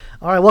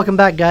All right, welcome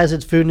back, guys.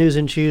 It's Food News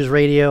and Chews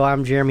Radio.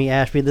 I'm Jeremy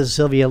Ashby. This is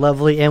Sylvia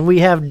Lovely, and we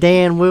have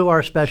Dan Wu,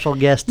 our special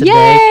guest today.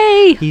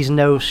 Yay! He's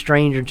no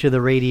stranger to the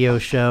radio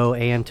show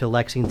and to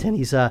Lexington.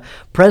 He's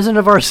president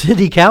of our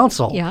city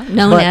council. Yeah,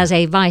 known as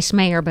a vice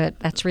mayor, but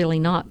that's really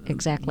not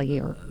exactly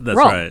your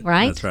role,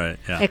 right? That's right.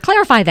 Yeah.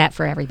 Clarify that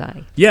for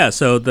everybody. Yeah.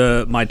 So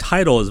my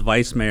title is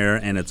vice mayor,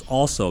 and it's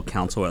also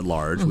council at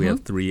large. Mm-hmm. We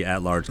have 3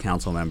 at-large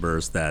council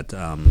members that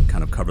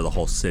kind of cover the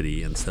whole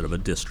city instead of a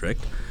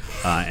district.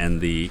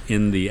 And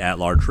in the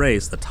at-large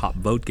race, the top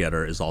vote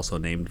getter is also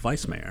named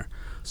vice mayor.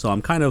 So I'm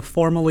kind of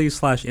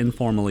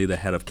formally/informally the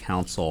head of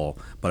council,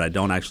 but I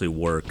don't actually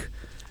work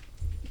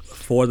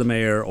for the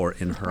mayor or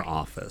in her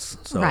office.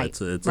 So it's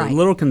a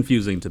little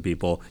confusing to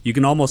people. You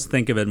can almost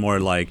think of it more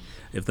like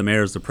if the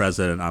mayor is the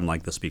president, I'm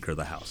like the speaker of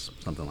the house,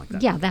 something like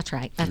that. Yeah, that's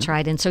right. That's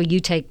right. And so you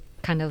take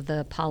kind of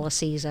the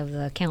policies of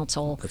the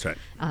council. That's right.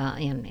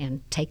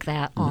 And take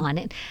that on.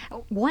 And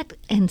what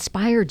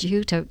inspired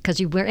you to, because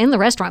you were in the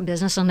restaurant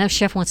business, I know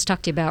Chef wants to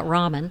talk to you about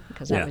ramen,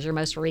 because that was your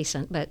most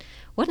recent, but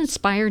what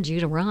inspired you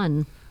to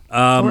run?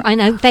 I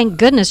know, thank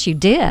goodness you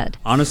did.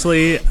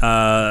 Honestly,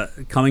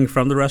 coming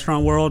from the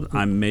restaurant world,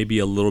 I'm maybe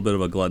a little bit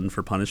of a glutton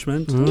for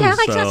punishment. Yeah,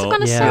 I was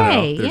going to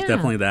say. There's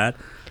definitely that.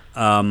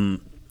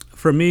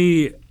 For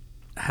me,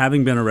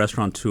 having been a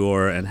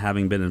restaurateur and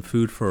having been in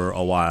food for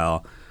a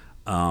while,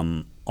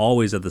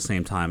 always at the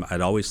same time,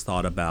 I'd always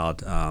thought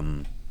about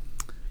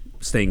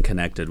staying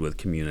connected with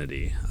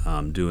community,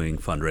 doing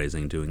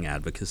fundraising, doing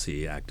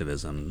advocacy,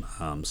 activism,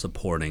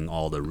 supporting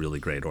all the really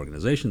great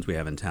organizations we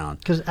have in town.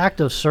 Because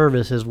active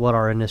service is what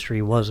our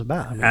industry was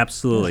about.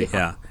 Absolutely,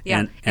 yeah.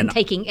 And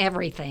taking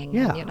everything.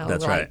 Yeah,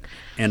 that's right.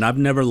 And I've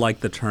never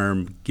liked the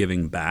term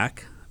giving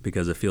back,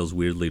 because it feels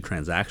weirdly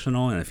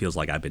transactional, and it feels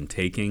like I've been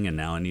taking and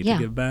now I need to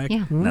give back.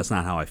 Yeah. And that's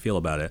not how I feel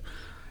about it.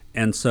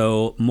 And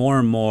so more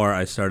and more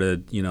I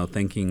started,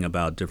 thinking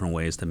about different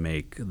ways to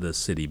make the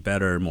city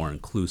better, more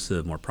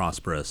inclusive, more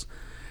prosperous.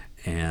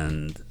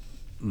 And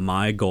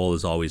my goal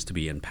is always to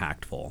be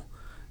impactful.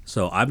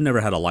 So I've never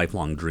had a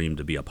lifelong dream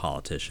to be a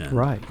politician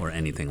or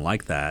anything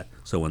like that.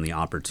 So when the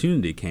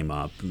opportunity came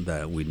up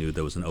that we knew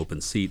there was an open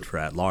seat for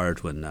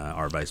at-large when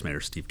our Vice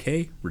Mayor Steve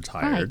Kay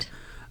retired,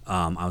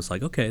 I was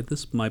like, okay,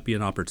 this might be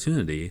an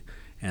opportunity.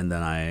 And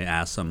then I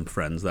asked some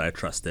friends that I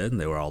trusted,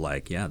 and they were all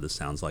like, yeah, this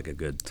sounds like a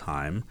good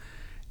time.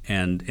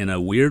 And in a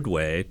weird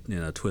way,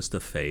 in a twist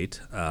of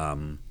fate,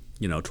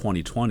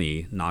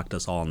 2020 knocked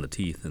us all in the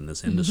teeth in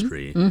this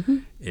industry.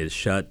 It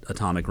shut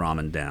Atomic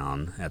Ramen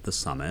down at the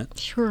summit.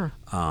 Sure.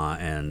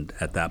 And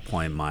at that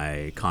point,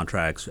 my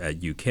contracts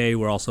at UK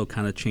were also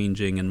kind of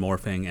changing and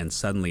morphing, and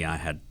suddenly I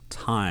had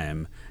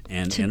time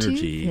and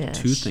energy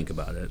to think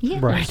about it. Yeah.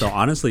 Right. So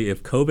honestly,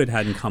 if COVID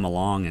hadn't come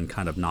along and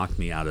kind of knocked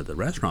me out of the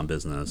restaurant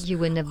business, you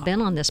wouldn't have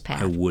been on this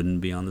path. I wouldn't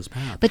be on this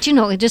path. But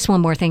just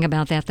one more thing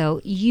about that, though.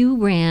 You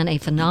ran a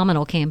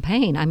phenomenal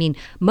campaign. I mean,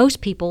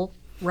 most people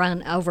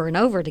run over and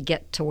over to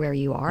get to where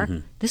you are.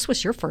 This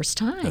was your first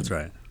time. That's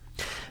right.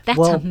 That's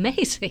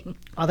amazing.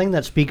 I think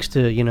that speaks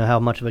to, how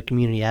much of a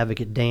community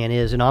advocate Dan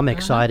is. And I'm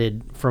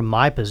excited from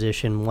my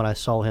position when I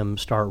saw him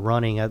start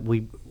running.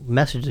 We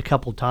messaged a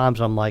couple times.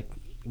 I'm like,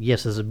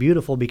 yes, this is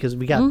beautiful, because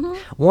we got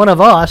one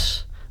of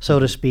us, so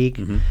to speak,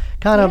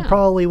 kind of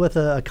probably with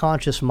a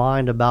conscious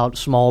mind about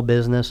small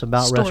business,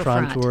 about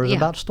restaurateurs,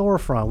 about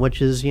storefront, which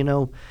is,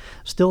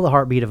 still the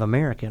heartbeat of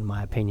America, in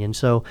my opinion.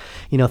 So,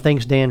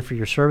 thanks, Dan, for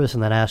your service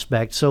in that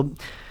aspect. So,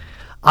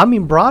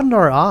 broaden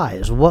our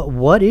eyes.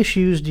 What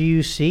issues do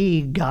you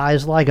see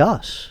guys like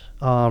us,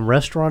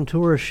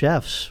 restaurateurs,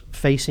 chefs,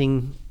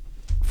 facing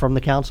from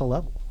the council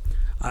level?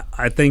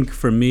 I think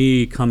for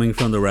me, coming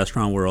from the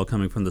restaurant world,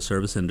 coming from the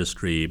service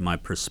industry, my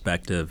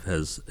perspective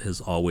has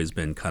always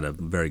been kind of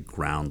very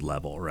ground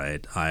level,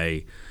 right?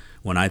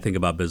 When I think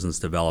about business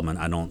development,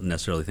 I don't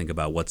necessarily think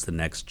about what's the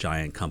next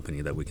giant company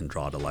that we can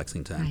draw to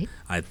Lexington.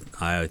 Right.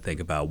 I think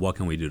about what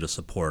can we do to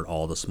support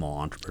all the small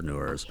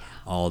entrepreneurs,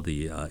 all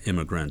the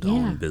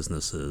immigrant-owned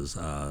businesses,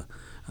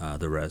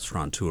 the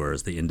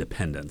restaurateurs, the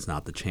independents,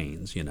 not the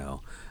chains,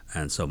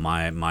 And so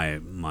my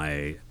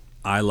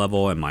eye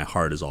level and my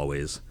heart is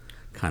always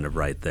kind of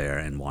right there,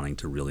 and wanting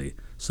to really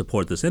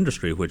support this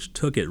industry, which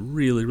took it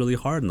really, really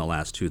hard in the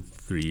last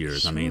 2-3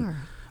 years. Sure. I mean,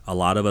 a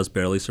lot of us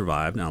barely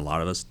survived, and a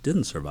lot of us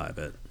didn't survive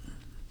it.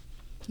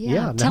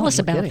 Yeah, tell us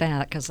about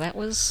that, because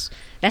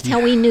that's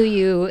how we knew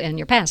you in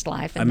your past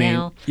life, and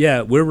now.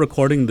 Yeah, we're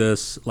recording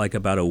this like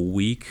about a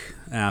week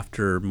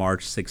after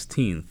March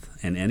 16th,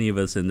 and any of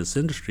us in this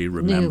industry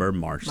remember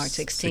March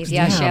 16th.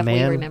 Yeah, Chef,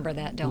 we remember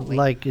that, don't we?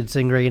 Like it's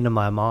ingrained in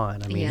my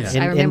mind. I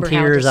remember in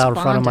tears how out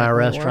in front of my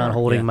restaurant,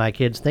 holding my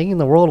kids, thinking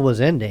the world was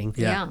ending.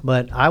 Yeah.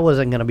 But I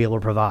wasn't going to be able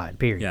to provide.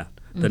 Period. Yeah.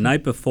 The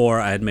night before,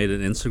 I had made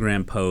an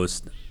Instagram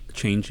post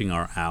changing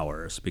our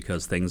hours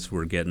because things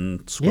were getting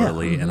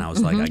squirrely, and I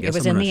was like, I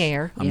guess I'm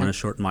going to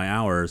shorten my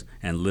hours.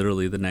 And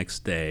literally the next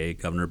day,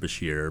 Governor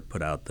Beshear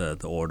put out the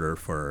order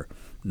for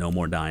no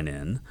more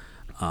dine-in.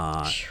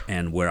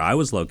 And where I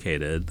was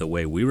located, the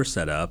way we were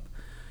set up,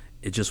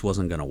 it just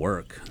wasn't going to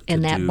work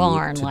In that to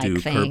barn-like do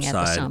thing at the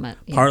curbside. summit,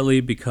 yeah.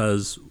 Partly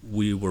because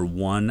we were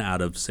one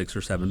out of 6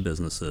 or 7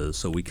 businesses,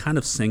 so we kind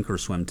of sink or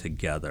swim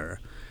together.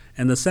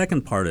 And the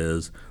second part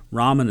is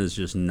ramen is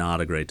just not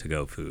a great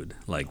to-go food.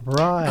 Like,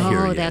 Right. Oh,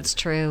 period. that's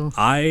true.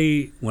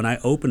 When I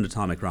opened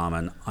Atomic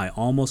Ramen, I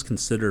almost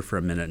considered for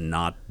a minute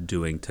not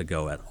doing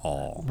to-go at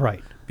all.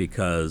 Right.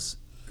 Because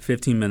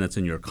 15 minutes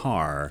in your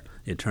car,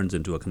 it turns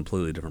into a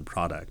completely different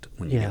product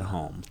when you Yeah. get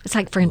home. It's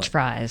like French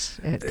fries.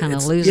 It kind of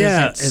It's- loses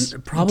its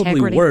and probably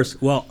integrity. worse.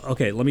 Well,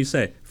 okay, let me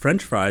say,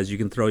 French fries you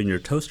can throw in your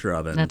toaster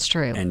oven. That's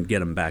true. And get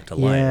them back to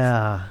life.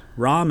 Yeah.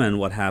 Ramen,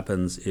 what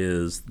happens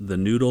is the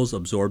noodles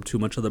absorb too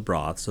much of the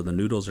broth, so the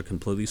noodles are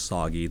completely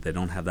soggy. They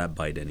don't have that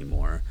bite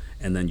anymore,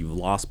 and then you've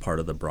lost part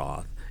of the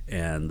broth,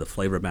 and the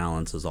flavor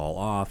balance is all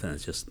off, and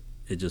it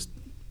just,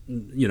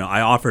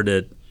 I offered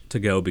it to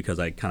go because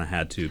I kind of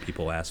had to.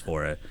 People asked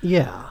for it,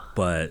 Yeah.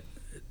 but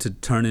to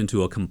turn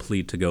into a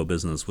complete to-go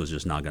business was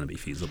just not going to be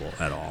feasible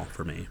at all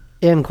for me.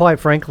 And quite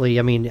frankly,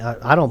 I mean,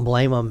 I don't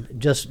blame him.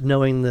 Just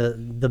knowing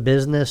the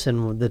business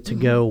and the to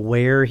go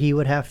where he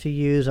would have to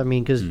use. I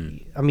mean, because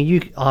I mean,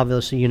 you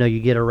obviously you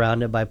get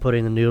around it by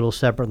putting the noodles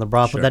separate in the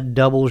broth, Sure. but that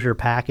doubles your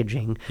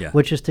packaging, Yeah.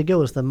 which is to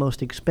go is the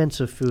most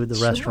expensive food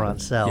the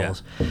restaurant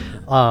sells.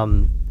 Yeah.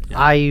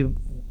 I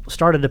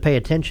started to pay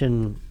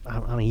attention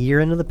on a year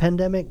into the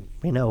pandemic.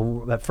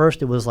 At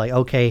first it was like,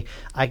 okay,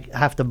 I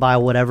have to buy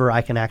whatever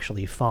I can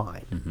actually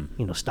find.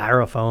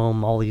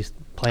 Styrofoam, all these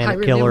I planet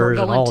remember killers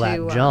and going all to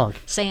that junk.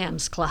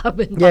 Sam's Club.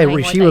 And Yeah, buying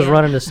what she they was had.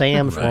 running to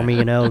Sam's for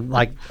me,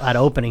 like at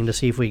opening to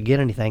see if we could get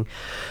anything.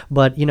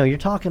 But you're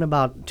talking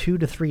about $2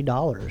 to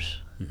 $3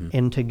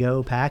 in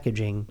to-go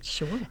packaging.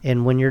 Sure.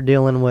 And when you're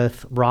dealing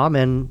with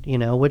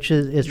ramen, which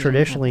is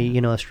traditionally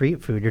a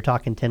street food, you're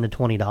talking $10 to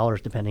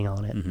 $20 depending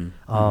on it.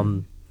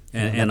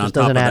 And that on just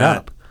top of doesn't add that,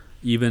 up.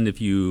 even if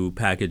you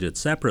package it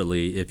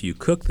separately, if you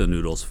cook the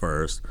noodles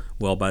first,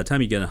 well, by the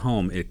time you get it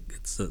home,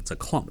 it's a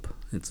clump.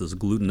 It's this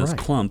glutinous Right.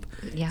 clump.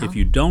 Yeah. If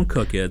you don't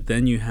cook it,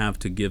 then you have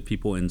to give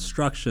people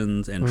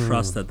instructions and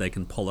trust that they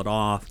can pull it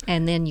off.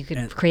 And then you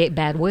could create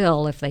bad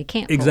will if they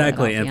can't. pull it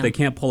Exactly. off, And yeah. if they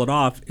can't pull it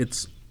off,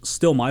 it's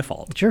still my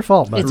fault. It's your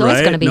fault, buddy. It's always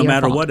right? gonna be no your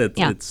matter fault. what,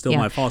 Yeah, it's still yeah.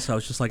 my fault. So I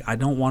was just like, I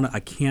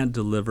can't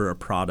deliver a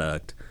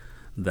product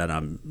that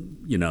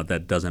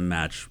that doesn't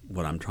match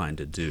what I'm trying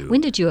to do.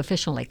 When did you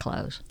officially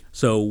close?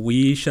 So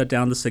we shut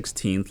down the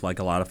 16th, like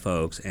a lot of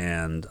folks,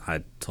 and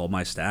I told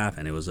my staff,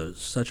 and it was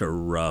such a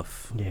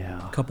rough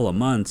Yeah. couple of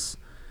months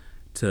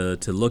to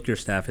look your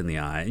staff in the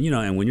eye.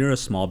 And when you're a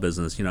small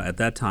business, at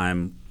that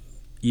time,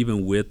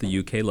 even with the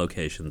UK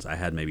locations, I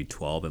had maybe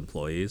 12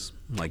 employees.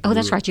 Oh,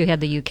 that's right. You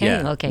had the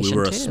UK location we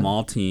were too. a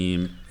small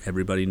team.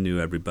 Everybody knew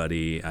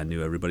everybody. I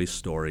knew everybody's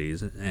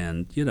stories,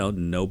 and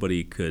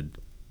nobody could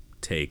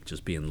take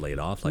just being laid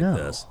off like No.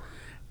 this.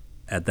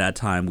 At that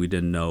time, we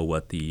didn't know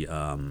what the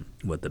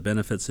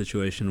benefit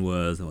situation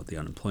was and what the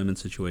unemployment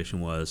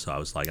situation was. So I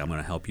was like, I'm going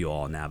to help you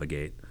all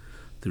navigate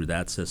through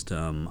that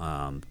system.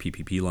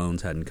 PPP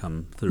loans hadn't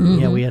come through.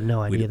 Yeah, we had no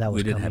We idea that was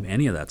We didn't coming. have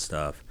any of that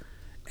stuff.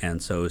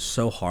 And so it's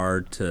so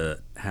hard to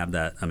have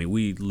that. I mean,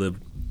 we live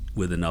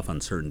with enough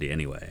uncertainty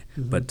anyway.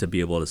 But to be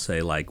able to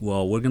say, like,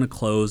 well, we're going to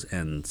close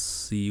and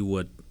see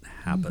what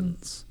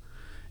happens.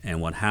 And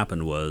what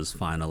happened was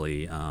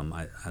finally,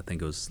 I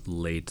think it was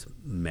late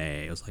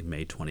May. It was like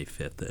May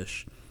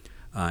 25th-ish.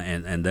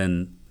 And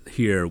then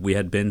here, we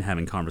had been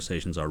having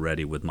conversations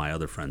already with my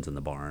other friends in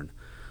the barn,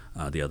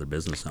 the other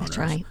business owners. That's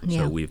right,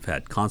 yeah. So we've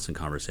had constant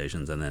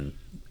conversations. And then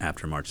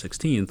after March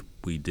 16th,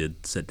 we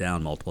did sit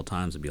down multiple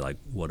times and be like,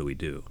 what do we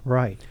do?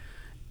 Right.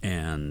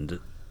 And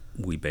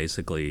we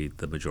basically,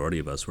 the majority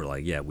of us were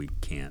like, yeah, we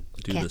can't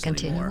do Can't this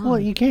continue anymore. on. Well,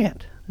 you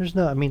can't.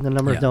 The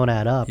numbers Yeah. don't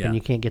add up, Yeah. and you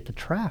can't get the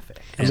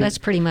traffic. So that's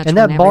pretty much. And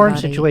that when barn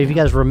everybody, situation, if you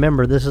guys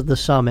remember, this is the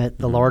summit,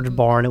 the large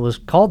barn. It was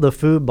called the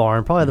Food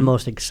Barn, probably the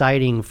most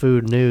exciting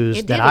food news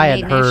It that did. I It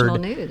had made national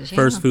heard. news. Yeah.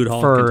 First food hall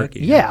in For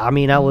Kentucky. yeah, I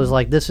mean, I was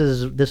like, this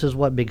is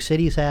what big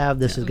cities have.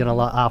 This is going to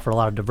offer a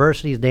lot of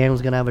diversity.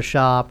 Dan's going to have a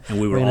shop.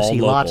 And we were We're going to all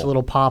see lots local. of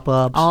little pop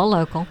ups. All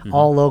local.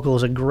 All local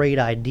is a great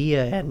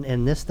idea,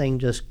 and this thing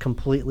just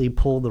completely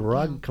pulled the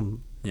rug.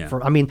 Yeah.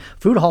 I mean,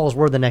 food halls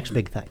were the next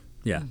big thing.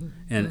 Yeah,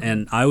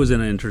 and I was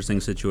in an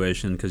interesting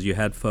situation because you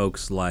had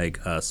folks like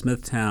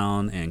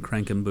Smithtown and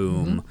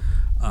Crankenboom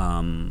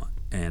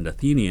and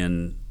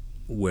Athenian,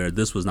 where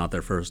this was not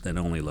their first and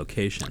only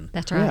location.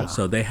 That's right. Yeah.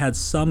 So they had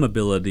some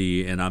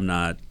ability, and I'm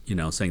not,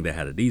 saying they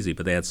had it easy,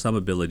 but they had some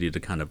ability to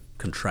kind of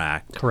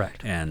contract,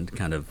 Correct. and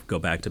kind of go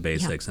back to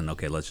basics and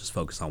okay, let's just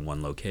focus on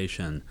one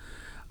location.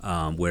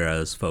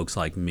 Whereas folks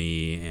like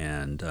me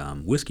and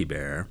Whiskey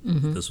Bear,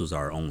 this was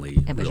our only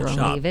It was real your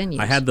shop. only venues.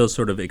 I had those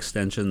sort of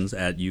extensions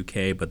at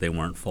UK, but they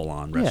weren't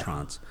full-on Yeah.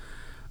 restaurants.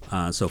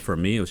 So for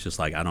me, it was just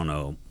like, I don't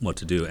know what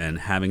to do. And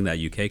having that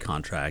UK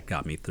contract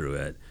got me through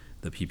it.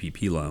 The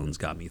PPP loans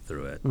got me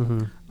through it.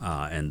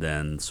 And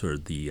then sort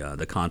of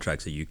the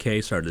contracts at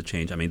UK started to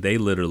change. I mean, they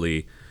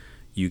literally,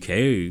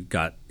 UK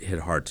got hit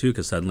hard too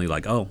because suddenly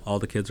like, oh, all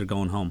the kids are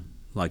going home.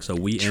 Like, so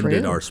we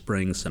ended True. our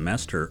spring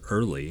semester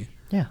early.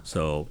 Yeah.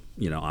 So,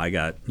 I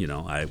got,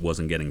 I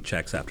wasn't getting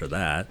checks after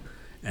that.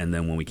 And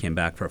then when we came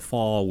back for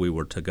fall, we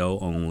were to-go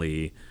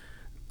only.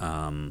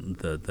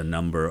 The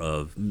number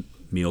of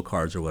meal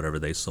cards or whatever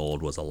they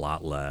sold was a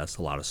lot less.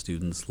 A lot of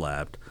students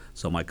left.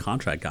 So my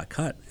contract got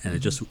cut, and it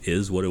just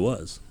is what it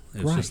was.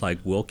 It was just like,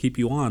 we'll keep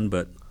you on,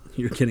 but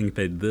you're getting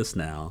paid this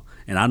now.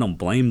 And I don't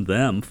blame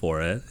them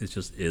for it. It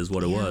just is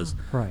what it was.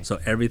 Right. So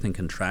everything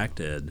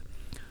contracted.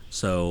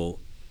 So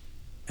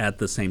at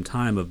the same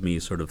time of me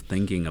sort of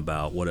thinking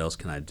about what else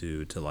can I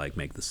do to like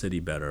make the city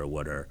better,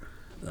 what are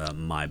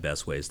my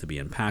best ways to be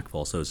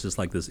impactful. So it's just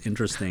like this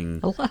interesting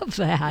I love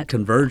that.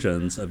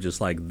 convergence of just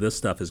like this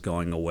stuff is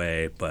going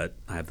away, but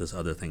I have this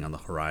other thing on the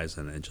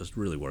horizon. It just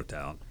really worked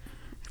out.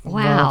 Wow.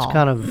 Well, it's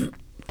kind of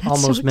That's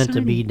almost so meant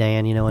to be,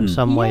 exciting. Dan, in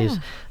some ways.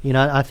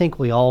 Yeah. I think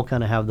we all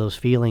kind of have those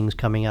feelings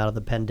coming out of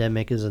the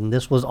pandemic and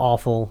this was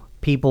awful.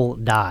 People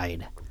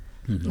died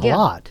a Yeah.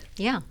 lot,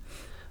 Yeah.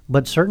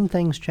 but certain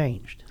things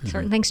changed.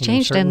 Certain things You know,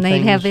 changed, certain and they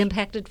have things-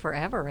 impacted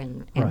forever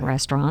in Right.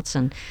 restaurants,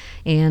 and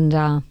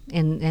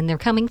they're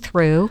coming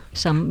through.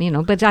 Some,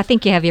 but I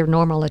think you have your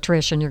normal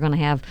attrition. You're going to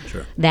have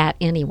Sure. that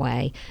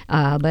anyway.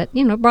 But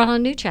brought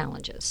on new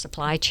challenges.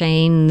 Supply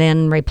chain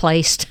then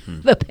replaced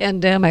the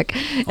pandemic,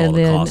 All and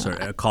the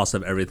then cost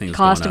of everything is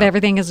cost going of up.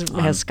 everything has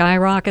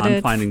skyrocketed.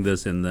 I'm finding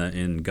this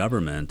in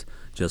government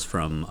just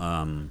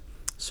from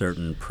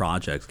certain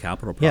projects,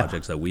 capital Yeah.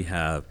 projects that we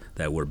have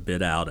that were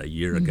bid out a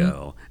year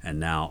ago and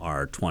now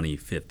are 20,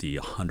 50,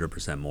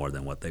 100% more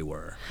than what they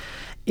were.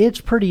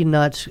 It's pretty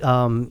nuts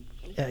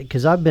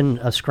because I've been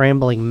a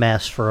scrambling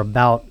mess for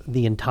about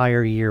the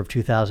entire year of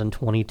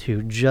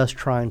 2022, just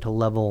trying to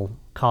level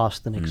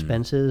costs and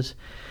expenses.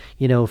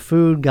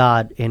 Food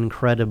got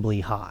incredibly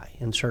high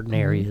in certain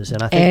areas,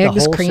 and I think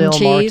Eggs, the cream wholesale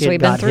cheese, market we've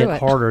been got through hit it.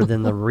 harder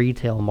than the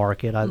retail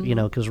market.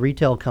 Because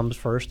retail comes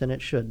first, and it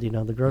should.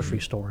 The grocery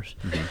stores,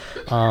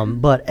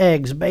 but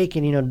eggs,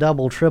 bacon,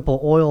 double,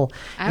 triple, oil.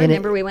 I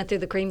remember we went through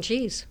the cream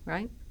cheese,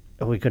 right?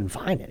 We couldn't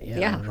find it.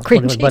 Yeah, It was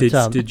cream pretty much- cheese.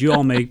 but, Did you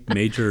all make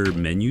major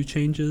menu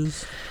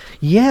changes?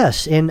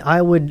 Yes, and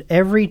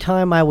every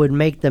time I would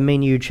make the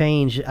menu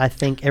change, I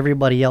think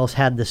everybody else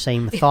had the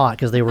same thought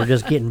because they were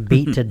just getting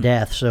beat to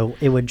death. So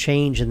it would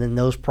change, and then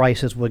those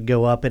prices would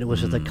go up, and it was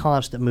just a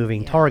constant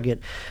moving target.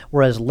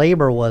 Whereas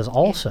labor was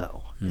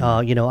also,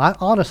 I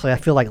honestly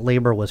feel like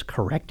labor was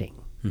correcting.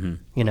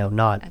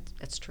 Not.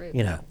 That's true.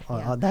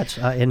 That's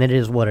and it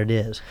is what it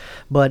is.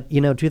 But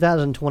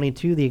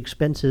 2022, the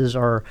expenses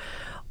are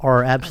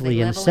absolutely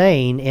leveling?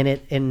 insane,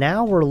 and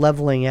now we're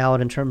leveling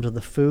out in terms of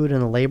the food and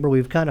the labor.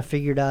 We've kind of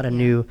figured out a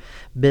new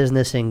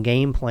business and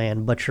game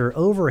plan, but your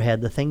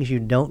overhead, the things you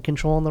don't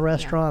control in the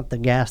restaurant, the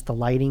gas, the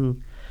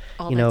lighting,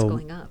 All that's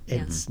going up.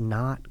 Yeah. it's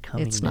not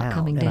coming It's down. not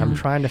coming and I'm down.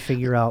 trying to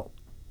figure out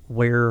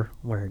where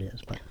it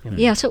is. But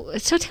Yeah, so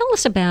tell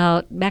us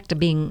about back to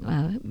being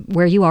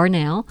where you are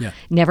now. Yeah.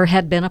 Never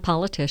had been a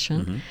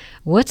politician.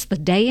 What's the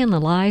day in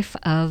the life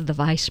of the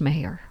vice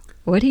mayor?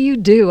 What do you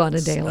do on a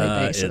daily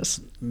basis?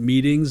 It's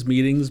meetings,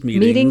 Meetings, and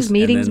then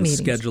meetings.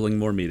 scheduling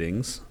more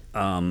meetings.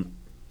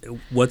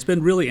 What's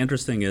been really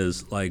interesting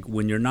is like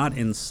when you're not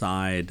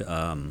inside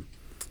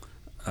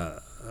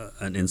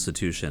an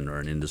institution or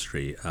an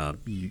industry,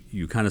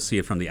 you kind of see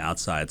it from the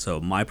outside. So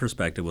my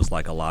perspective was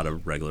like a lot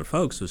of regular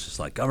folks. It was just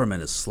like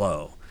government is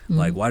slow.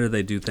 Like why do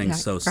they do things Yeah,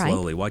 so right.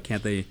 slowly? Why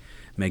can't they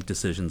make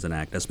decisions and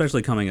act?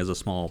 Especially coming as a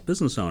small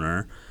business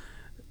owner.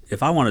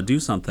 If I want to do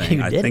something,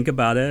 You I did think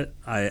about it.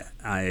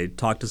 I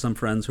talk to some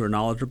friends who are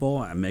knowledgeable.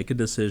 I make a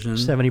decision.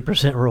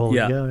 70% rule.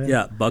 Yeah, go,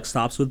 yeah. Buck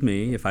stops with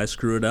me. If I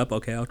screw it up,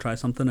 okay, I'll try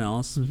something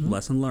else.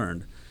 Lesson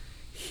learned.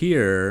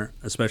 Here,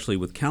 especially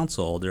with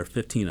council, there are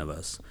 15 of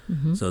us,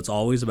 so it's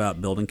always about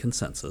building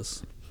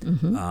consensus.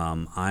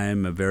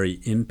 I'm a very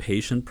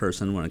impatient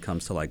person when it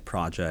comes to like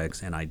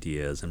projects and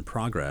ideas and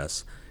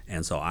progress,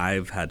 and so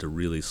I've had to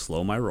really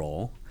slow my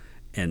roll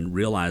and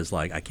realize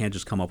like I can't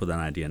just come up with an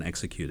idea and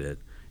execute it.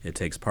 It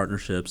takes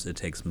partnerships. It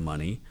takes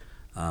money.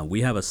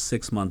 We have a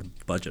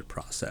 6-month budget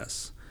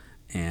process,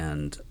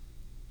 and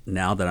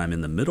now that I'm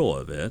in the middle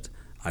of it,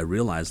 I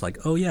realize like,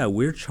 oh yeah,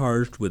 we're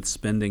charged with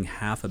spending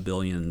 $500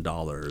 million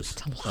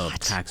of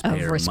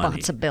taxpayer of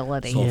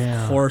responsibility. money. So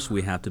Yeah. of course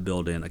we have to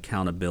build in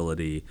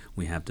accountability.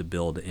 We have to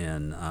build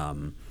in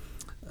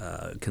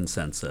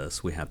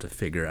consensus. We have to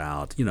figure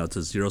out, it's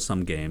a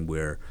zero-sum game.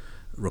 We're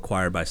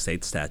required by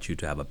state statute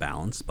to have a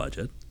balanced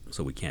budget,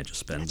 so we can't just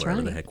spend That's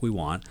whatever the right. heck we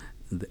want.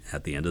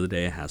 At the end of the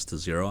day, it has to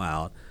zero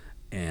out.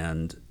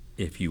 And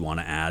if you want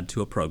to add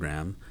to a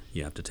program,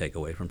 you have to take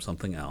away from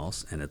something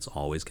else, and it's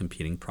always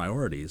competing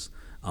priorities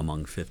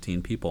among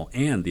 15 people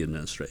and the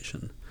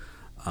administration.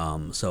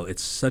 So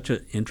it's such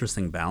an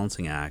interesting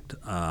balancing act.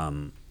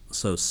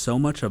 So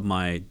much of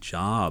my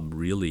job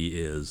really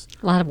is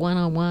A lot of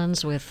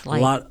one-on-ones with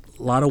like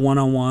a lot of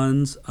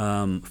one-on-ones.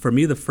 For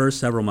me, the first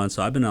several months,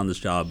 so I've been on this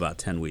job about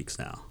 10 weeks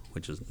now,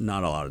 which is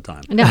not a lot of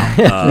time.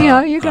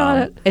 No, you got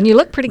it, and you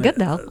look pretty good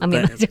though. I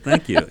mean,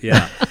 Thank you.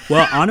 Yeah.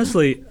 Well,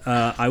 honestly,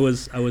 I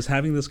was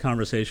having this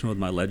conversation with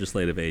my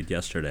legislative aide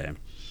yesterday,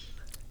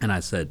 and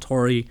I said,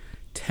 Tori,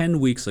 10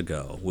 weeks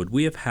ago, would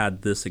we have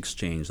had this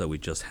exchange that we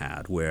just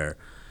had, where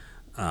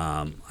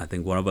I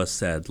think one of us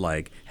said,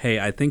 like, hey,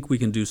 I think we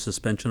can do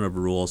suspension of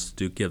rules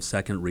to give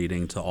second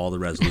reading to all the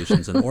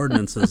resolutions and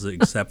ordinances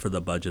except for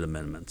the budget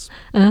amendments.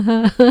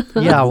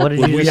 Yeah, what did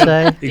Would you we just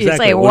say? have,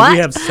 exactly. say Would what? we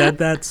have said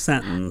that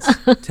sentence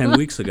 10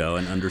 weeks ago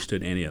and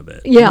understood any of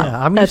it? Yeah,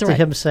 I'm that's used to right.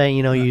 him saying,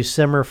 you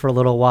simmer for a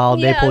little while,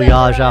 Yeah,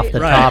 dépouillage that's off right.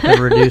 the Right. top and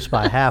reduce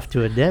by half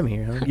to a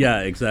demi.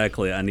 Yeah,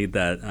 exactly. I need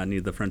that. I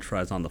need the French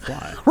fries on the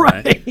fly.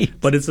 Right.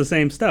 But it's the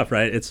same stuff,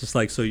 right? It's just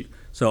like,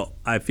 so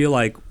I feel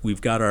like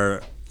we've got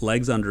our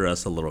legs under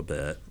us a little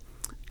bit,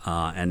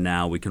 and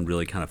now we can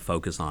really kind of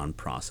focus on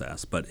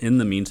process. But in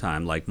the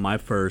meantime, like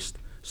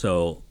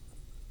so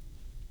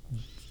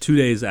 2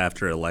 days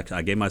after election,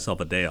 I gave myself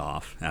a day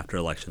off after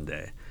election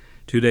day.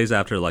 2 days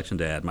after election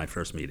day, I had my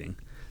first meeting.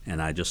 And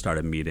I just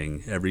started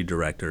meeting every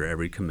director,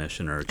 every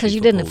commissioner. Because you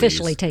chief of didn't police.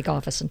 officially take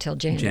office until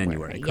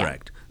January. Yeah.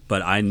 Correct.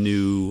 But I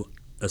knew,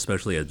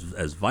 especially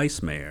as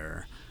vice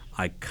mayor,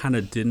 I kind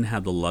of didn't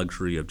have the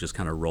luxury of just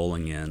kind of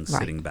rolling in,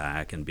 sitting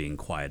back, and being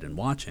quiet and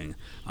watching.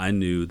 I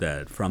knew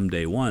that from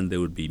day one,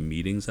 there would be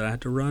meetings that I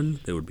had to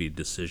run. There would be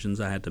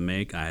decisions I had to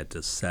make. I had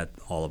to set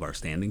all of our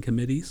standing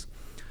committees.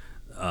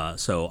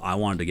 So I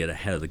wanted to get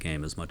ahead of the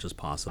game as much as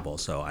possible.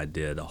 So I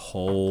did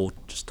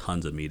just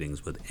tons of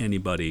meetings with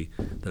anybody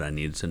that I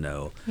needed to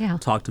know. Yeah.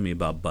 Talk to me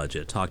about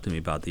budget. Talk to me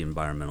about the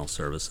environmental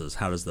services.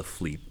 How does the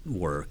fleet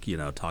work?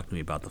 Talk to me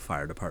about the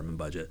fire department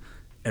budget.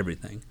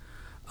 Everything.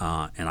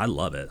 And I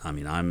love it. I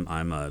mean,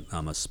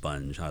 I'm a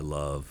sponge. I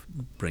love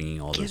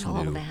bringing all Get this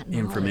all new that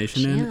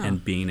information knowledge, in yeah.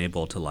 and being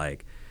able to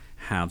like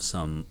have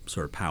some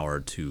sort of power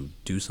to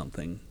do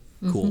something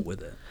cool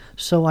with it.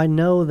 So I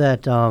know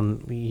that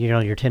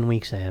you're 10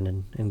 weeks in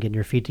and getting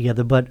your feet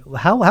together, but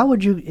how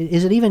would you?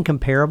 Is it even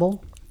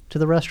comparable to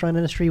the restaurant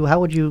industry? How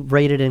would you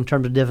rate it in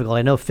terms of difficulty?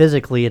 I know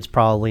physically it's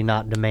probably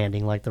not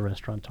demanding like the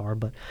restaurants are,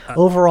 but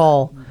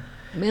overall,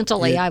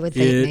 Mentally, I would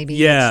think maybe.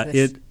 Yeah,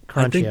 it's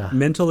I think crunchier.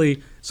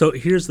 mentally. So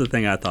here's the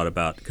thing I thought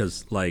about,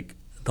 because like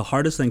the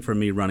hardest thing for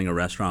me running a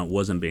restaurant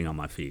wasn't being on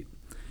my feet.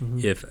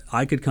 If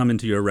I could come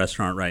into your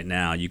restaurant right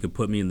now, you could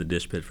put me in the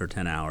dish pit for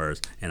 10 hours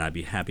and I'd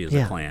be happy as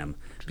a clam,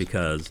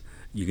 because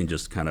you can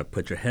just kind of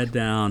put your head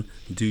down,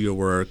 do your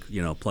work,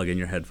 plug in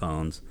your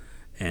headphones,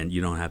 and you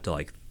don't have to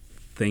like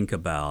think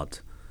about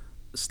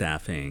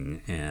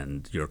staffing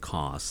and your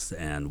costs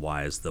and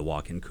why is the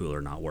walk-in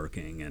cooler not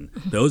working. And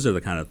those are the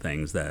kind of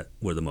things that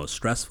were the most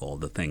stressful,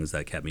 the things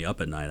that kept me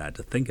up at night I had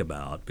to think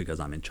about because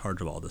I'm in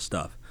charge of all this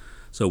stuff.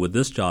 So with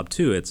this job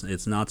too,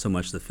 it's not so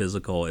much the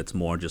physical, it's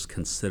more just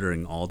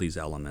considering all these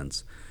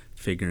elements,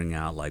 figuring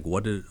out like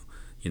what do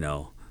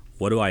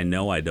I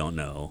know I don't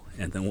know,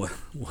 and then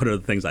what are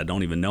the things I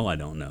don't even know I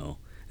don't know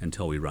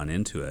until we run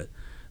into it.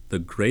 The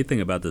great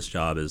thing about this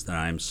job is that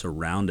I'm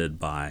surrounded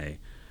by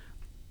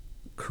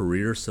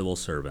career civil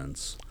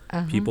servants,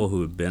 people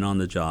who have been on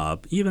the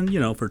job, even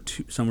for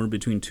somewhere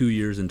between 2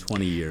 years and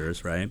 20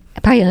 years, right?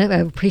 probably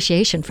an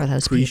appreciation for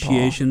those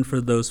Appreciation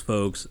for those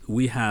folks.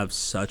 We have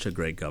such a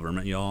great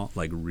government, y'all.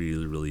 Like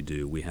really, really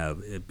do. We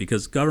have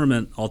because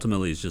government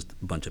ultimately is just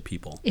a bunch of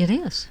people. It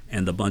is.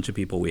 And the bunch of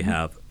people we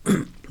have,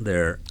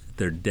 they're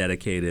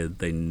dedicated.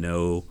 They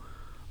know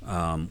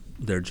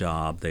their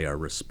job. They are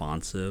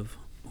responsive,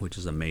 which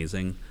is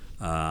amazing.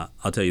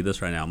 I'll tell you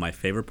this right now. My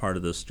favorite part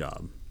of this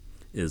job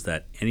is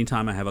that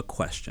anytime I have a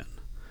question,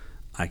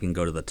 I can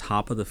go to the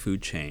top of the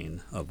food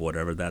chain of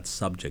whatever that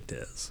subject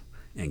is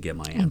and get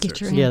my answers. And get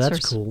your yeah, answers.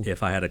 that's cool.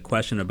 If I had a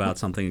question about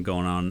something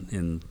going on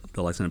in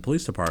the Lexington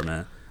Police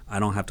Department, I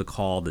don't have to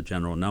call the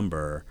general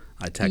number.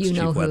 I text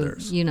Chief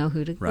Weathers. You know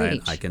who to Right.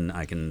 reach.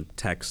 I can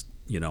text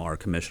our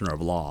commissioner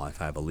of law if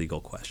I have a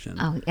legal question.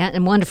 Oh,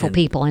 and wonderful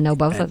people. I know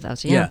both of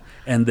those. Yeah.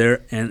 And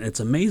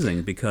it's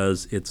amazing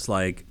because it's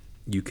like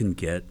you can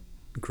get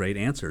great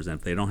answers, and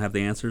if they don't have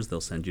the answers,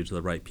 they'll send you to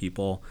the right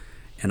people.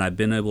 And I've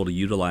been able to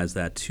utilize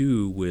that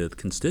too with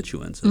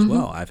constituents as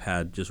well. I've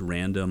had just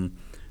random,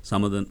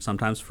 some of them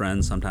sometimes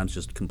friends, sometimes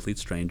just complete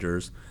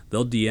strangers.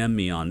 They'll DM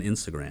me on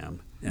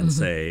Instagram and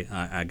say,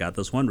 I got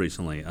this one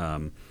recently.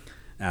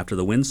 After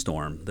the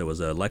windstorm, there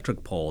was an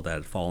electric pole that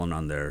had fallen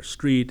on their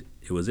street.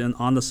 It was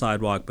on the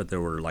sidewalk, but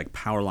there were like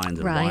power lines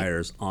and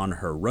wires on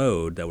her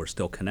road that were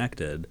still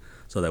connected,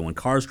 so that when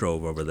cars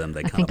drove over them,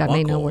 they kind of I think I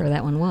may know where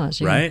that one was.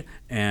 Yeah. Right?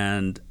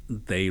 And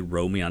they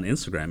wrote me on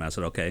Instagram. I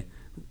said, okay,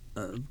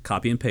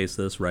 copy and paste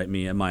this, write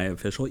me at my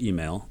official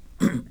email,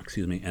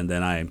 excuse me, and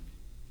then I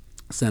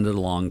send it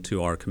along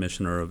to our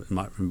Commissioner of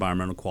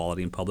Environmental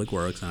Quality and Public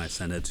Works, and I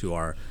send it to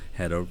our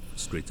head of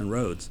Streets and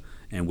Roads.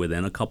 And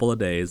within a couple of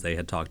days, they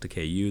had talked to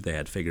KU, they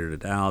had figured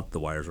it out, the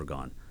wires were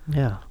gone.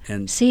 Yeah.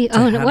 And See,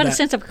 what a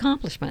sense of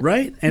accomplishment.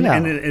 right? And, Yeah.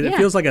 and it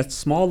feels like a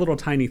small little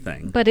tiny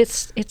thing. But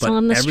it's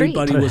on the street.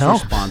 Everybody But it was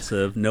helps.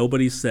 responsive.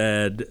 Nobody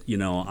said,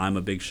 I'm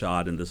a big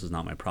shot and this is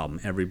not my problem.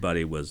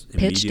 Everybody was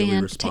Pitched immediately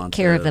in, responsive. take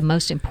care of the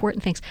most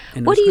important things.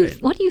 And it What was do you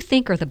great. What do you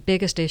think are the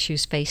biggest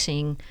issues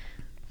facing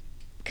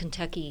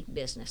Kentucky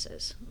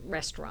businesses,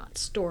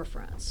 restaurants,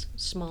 storefronts,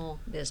 small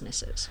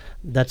businesses?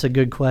 That's a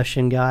good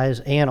question, guys.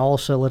 And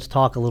also, let's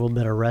talk a little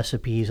bit of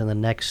recipes in the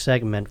next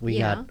segment.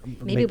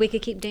 Maybe we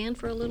could keep Dan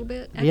for a little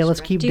bit. Yeah, let's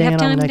extra. keep Do you have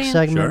Dan on the time, next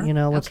Dan? segment. Sure. You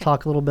know, let's Okay.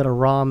 talk a little bit of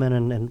ramen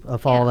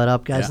and follow Yeah. that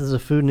up, guys. Yeah. This is a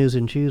Food News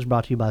and Chews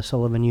brought to you by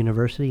Sullivan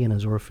University and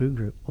Azure Food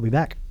Group. We'll be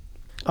back.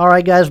 All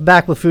right, guys,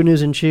 back with Food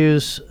News and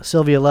Chews.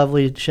 Sylvia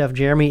Lovely, Chef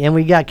Jeremy, and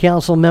we got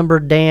Council Member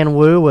Dan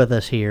Wu with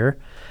us here.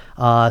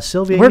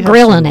 Sylvia, We're you have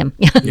grilling some-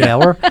 him.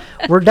 Yeah,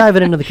 we're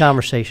diving into the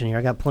conversation here.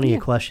 I got plenty of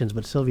questions,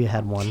 but Sylvia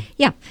had one.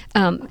 Yeah.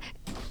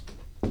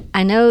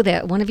 I know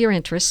that one of your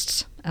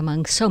interests,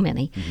 among so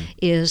many,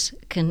 is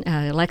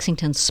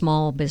Lexington's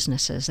small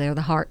businesses. They're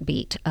the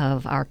heartbeat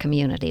of our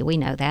community. We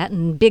know that.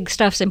 And big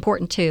stuff's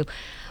important too.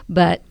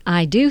 But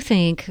I do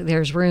think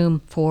there's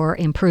room for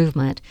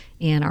improvement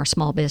in our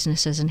small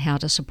businesses and how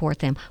to support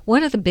them.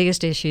 What are the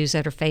biggest issues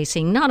that are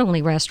facing not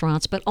only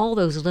restaurants, but all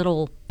those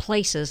little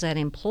places that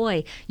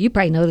employ? You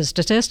probably know the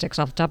statistics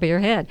off the top of your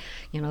head.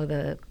 You know,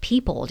 the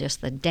people,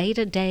 just the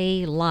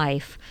day-to-day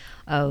life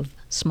of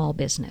small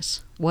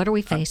business. What are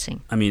we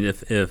facing? I mean, if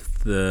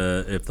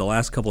the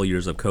last couple of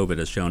years of COVID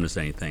has shown us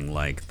anything,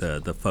 like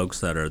the folks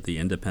that are the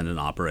independent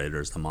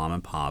operators, the mom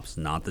and pops,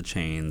 not the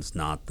chains,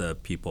 not the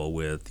people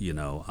with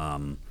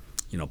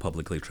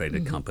publicly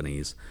traded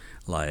companies,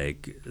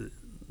 like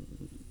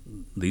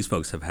these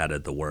folks have had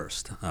it the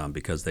worst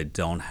because they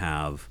don't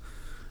have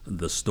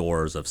the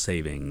stores of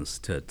savings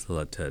to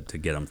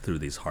get them through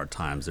these hard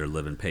times. They're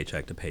living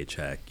paycheck to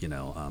paycheck,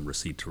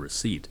 receipt to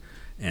receipt,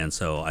 and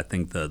so I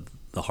think the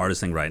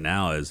hardest thing right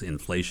now is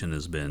inflation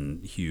has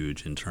been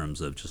huge in terms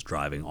of just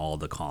driving all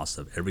the costs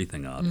of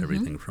everything up,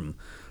 everything from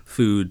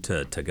food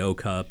to go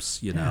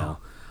cups,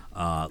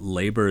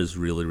 labor is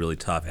really, really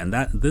tough. And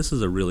this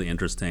is a really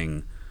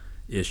interesting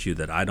issue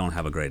that I don't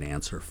have a great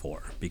answer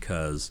for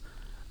because,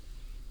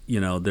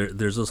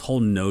 there's this whole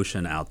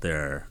notion out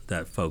there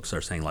that folks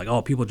are saying like,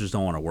 oh, people just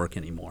don't want to work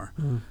anymore.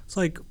 It's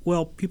like,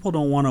 well, people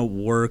don't want to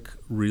work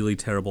really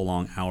terrible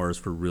long hours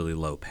for really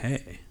low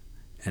pay.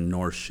 And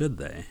nor should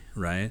they,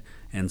 right?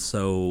 And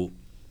so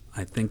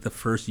I think the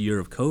first year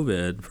of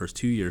COVID, first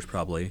 2 years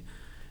probably,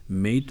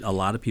 made a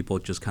lot of people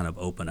just kind of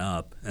open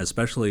up,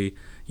 especially,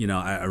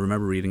 I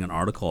remember reading an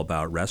article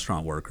about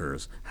restaurant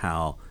workers,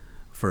 how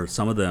for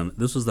some of them,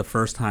 this was the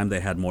first time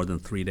they had more than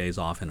 3 days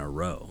off in a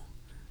row.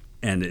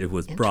 And it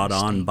was brought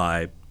on Interesting.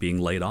 by being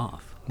laid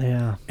off.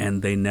 Yeah.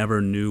 And they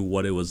never knew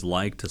what it was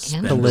like to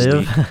spend To a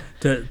live.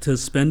 week, to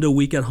spend a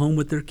week at home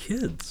with their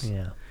kids.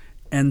 Yeah.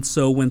 And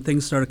so when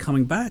things started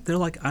coming back, they're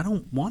like, I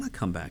don't want to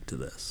come back to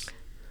this.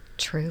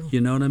 True. You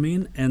know what I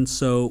mean? And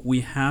so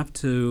we have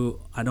to,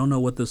 I don't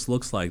know what this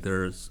looks like.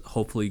 There's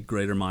hopefully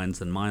greater minds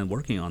than mine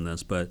working on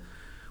this, but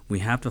we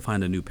have to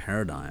find a new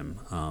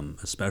paradigm,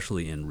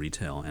 especially in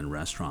retail and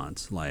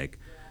restaurants. Like,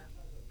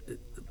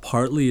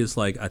 partly is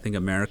like, I think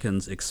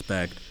Americans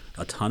expect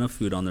a ton of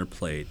food on their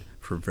plate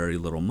for very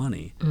little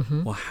money.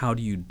 Well, how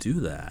do you do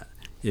that?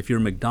 If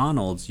you're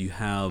McDonald's, you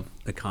have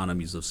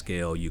economies of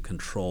scale. You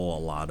control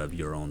a lot of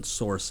your own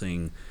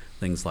sourcing,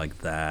 things like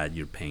that.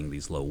 You're paying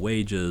these low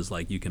wages.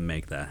 Like, you can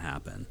make that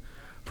happen.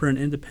 For an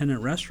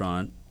independent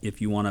restaurant,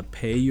 if you want to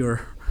pay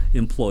your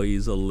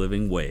employees a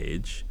living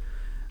wage,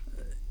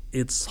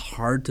 it's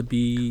hard to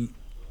be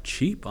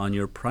cheap on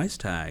your price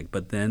tag.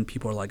 But then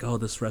people are like, oh,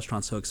 this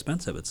restaurant's so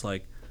expensive. It's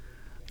like,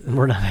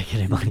 We're not making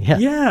any money. Yeah.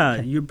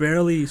 yeah, you're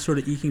barely sort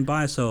of eking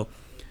by. So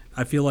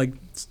I feel like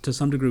to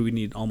some degree we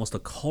need almost a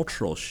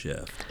cultural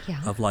shift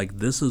of like,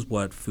 this is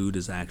what food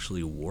is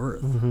actually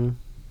worth.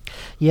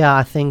 Yeah,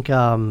 I think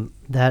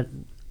that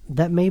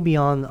may be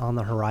on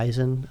the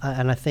horizon,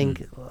 and I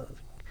think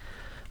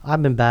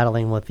I've been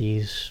battling with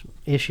these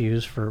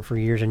issues for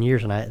years and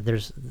years, and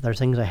there's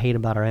things I hate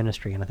about our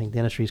industry, and I think the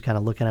industry is kind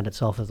of looking at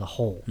itself as a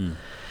whole.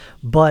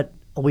 But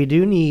we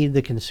do need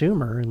the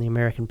consumer and the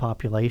American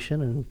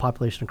population and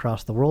population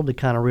across the world to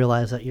kind of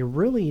realize that you're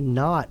really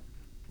not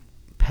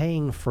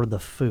paying for the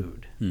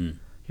food.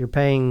 You're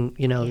paying,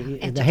 the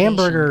education,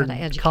 hamburger gotta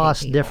educate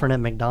costs people. different at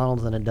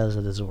McDonald's than it does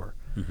at Azure.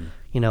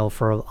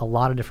 For a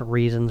lot of different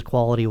reasons,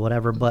 quality,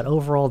 whatever. But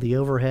overall, the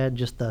overhead,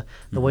 just the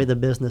way the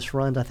business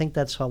runs, I think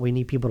that's what we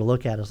need people to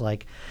look at is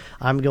like,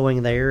 I'm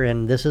going there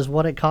and this is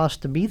what it costs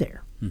to be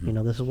there.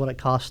 This is what it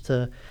costs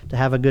to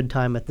have a good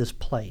time at this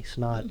place,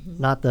 not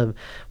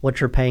what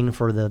you're paying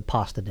for the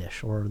pasta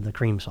dish or the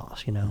cream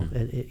sauce.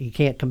 You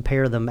can't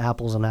compare them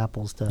apples and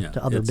apples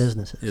to other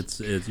businesses.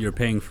 It's you're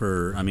paying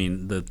for. I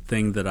mean, the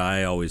thing that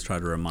I always try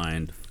to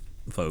remind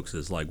folks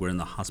is like, we're in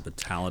the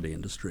hospitality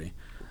industry.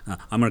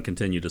 I'm going to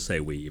continue to say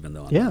we, even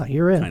though I'm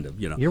you're in. kind of,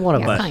 You're one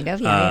of us. kind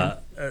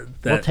of,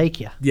 We'll take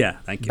you. Yeah,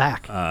 thank you.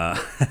 Back.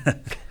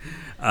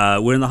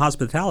 We're in the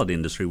hospitality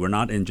industry. We're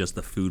not in just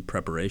the food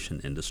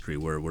preparation industry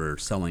where we're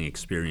selling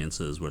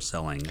experiences. We're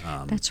selling.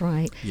 That's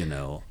right. You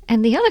know.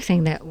 And the other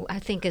thing that I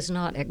think is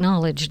not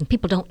acknowledged and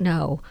people don't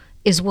know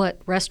is what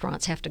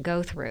restaurants have to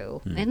go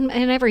through, and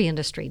every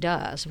industry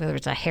does, whether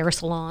it's a hair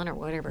salon or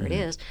whatever it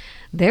is.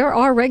 There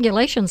are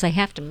regulations they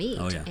have to meet,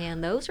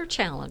 and those are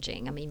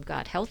challenging. I mean, you've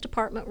got health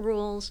department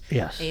rules,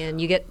 Yes.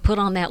 and you get put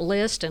on that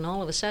list, and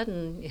all of a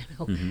sudden,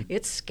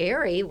 it's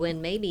scary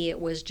when maybe it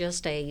was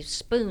just a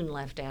spoon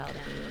left out,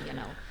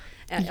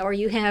 and or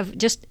you have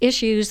just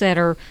issues that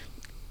are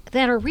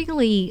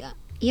really.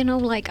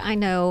 Like I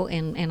know,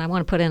 and I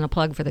want to put in a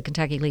plug for the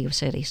Kentucky League of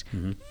Cities.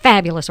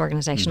 Fabulous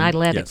organization. I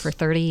led it for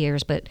 30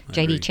 years, but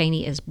J.D.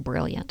 Cheney is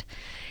brilliant.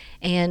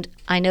 And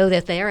I know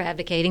that they're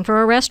advocating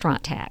for a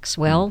restaurant tax.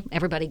 Well,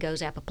 everybody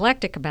goes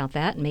apoplectic about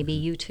that, and maybe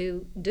you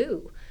too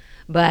do.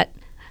 But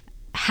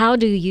how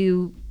do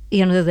you,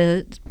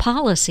 the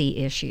policy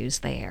issues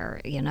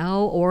there,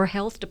 or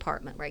health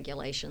department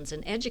regulations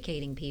and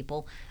educating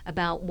people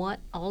about what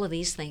all of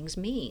these things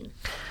mean.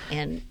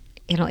 And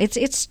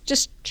it's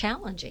just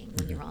challenging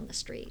when you're on the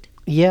street.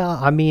 Yeah,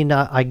 I mean,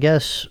 I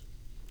guess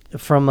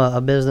from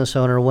a business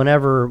owner,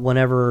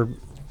 whenever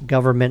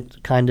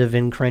government kind of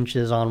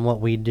encroaches on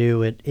what we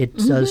do, it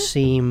does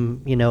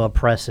seem,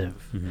 oppressive.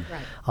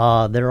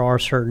 Right. There are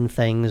certain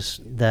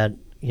things that,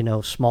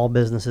 small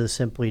businesses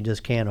simply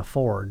just can't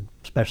afford,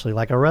 especially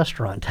like a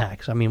restaurant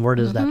tax. I mean, where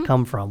does that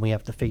come from? We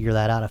have to figure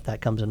that out if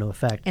that comes into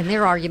effect. And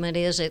their argument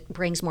is it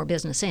brings more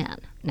business in.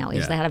 Now,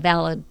 is that a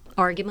valid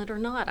argument or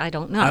not? I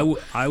don't know.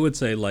 I would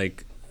say,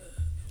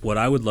 what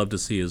I would love to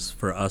see is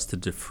for us to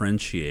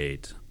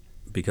differentiate,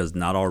 because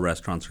not all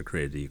restaurants are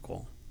created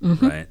equal,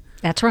 right?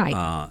 That's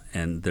right.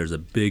 And there's a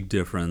big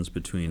difference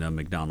between a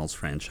McDonald's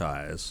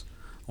franchise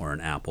or an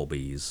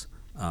Applebee's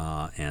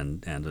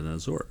and an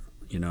Azure.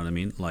 You know what I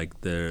mean?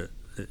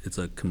 It's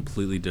a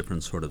completely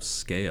different sort of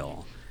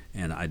scale.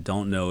 And I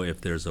don't know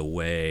if there's a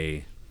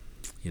way.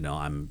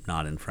 I'm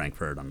not in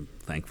Frankfurt. I'm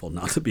thankful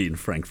not to be in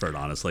Frankfurt,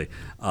 honestly.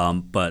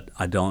 But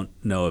I don't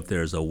know if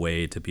there's a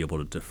way to be able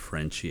to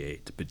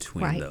differentiate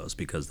between those,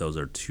 because those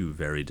are two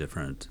very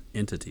different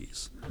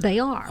entities. They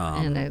are.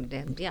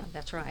 And yeah,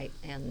 that's right.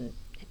 And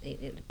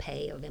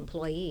pay of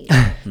employees,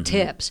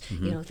 tips,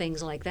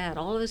 things like that.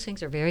 All of those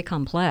things are very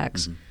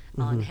complex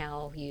on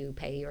how you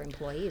pay your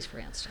employees, for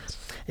instance.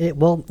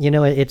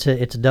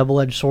 It's a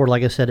double-edged sword.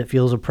 Like I said, it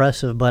feels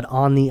oppressive. But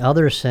on the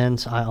other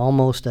sense, I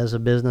almost, as a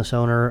business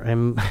owner,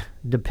 am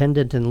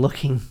dependent and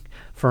looking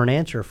for an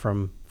answer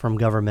from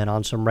government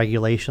on some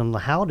regulation,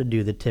 how to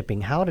do the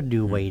tipping, how to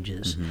do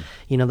wages.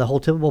 The whole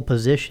tippable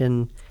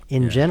position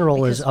in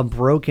general is a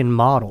broken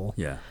model.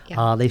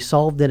 They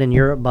solved it in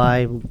Europe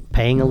by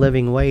paying a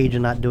living wage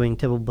and not doing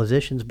tippable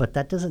positions, but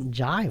that doesn't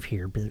jive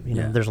here.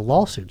 There's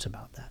lawsuits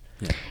about that.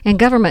 And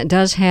government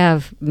does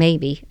have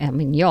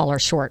y'all are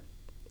short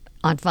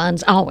on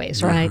funds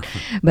always, right?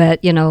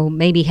 But,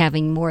 maybe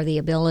having more the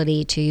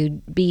ability to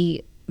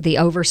be the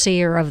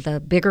overseer of the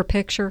bigger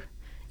picture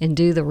and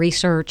do the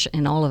research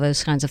and all of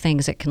those kinds of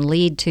things that can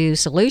lead to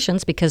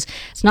solutions, because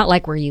it's not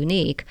like we're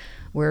unique.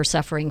 We're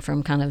suffering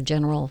from kind of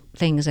general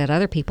things that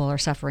other people are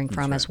suffering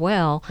from as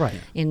well. Right.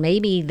 And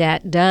maybe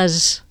that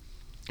does,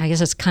 I guess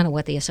it's kind of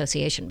what the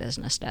association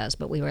business does,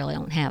 but we really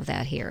don't have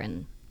that here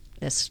in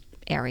this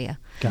area.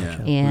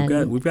 Gotcha. Yeah.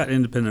 And we've got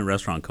Independent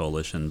Restaurant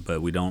Coalition,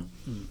 but we don't,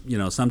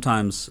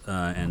 sometimes,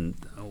 and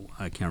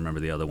I can't remember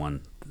the other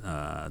one,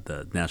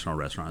 the National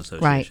Restaurant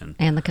Association. Right,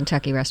 and the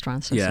Kentucky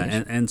Restaurant Association.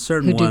 Yeah, and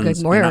certain who do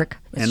ones. good work.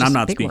 And I'm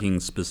not speaking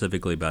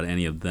specifically about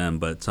any of them,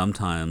 but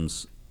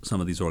sometimes some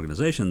of these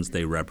organizations,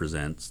 they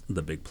represent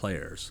the big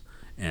players.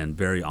 And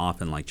very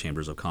often, like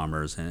chambers of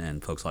commerce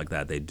and folks like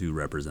that, they do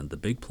represent the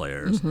big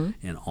players,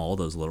 and all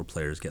those little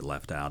players get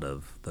left out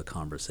of the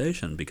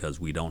conversation because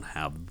we don't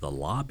have the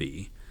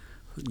lobby,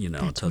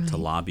 to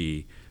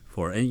lobby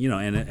for,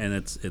 and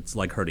it's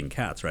like herding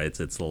cats, right?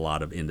 It's a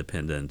lot of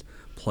independent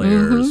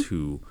players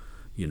who,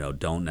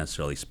 don't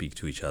necessarily speak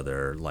to each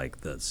other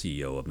like the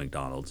CEO of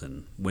McDonald's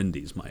and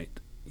Wendy's might.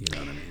 You know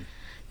what I mean?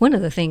 One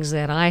of the things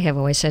that I have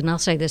always said, and I'll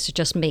say this is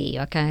just me,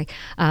 okay,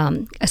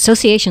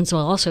 associations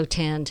will also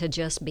tend to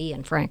just be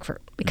in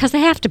Frankfurt because they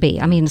have to be.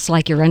 I mean, it's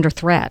like you're under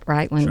threat,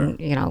 right? When,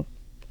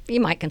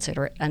 you might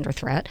consider it under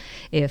threat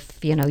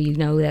if, you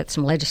know that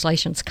some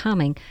legislation's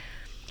coming.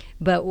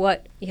 But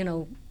what,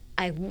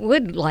 I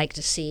would like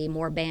to see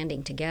more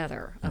banding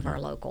together of our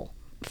local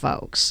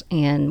folks,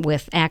 and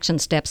with action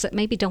steps that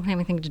maybe don't have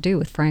anything to do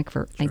with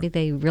Frankfurt. Maybe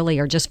they really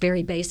are just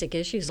very basic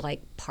issues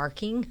like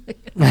parking.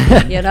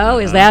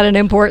 Is that an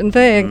important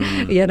thing?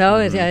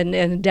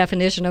 And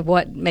definition of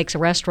what makes a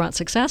restaurant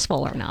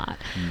successful or not.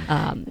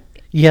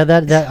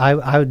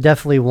 I would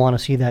definitely want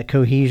to see that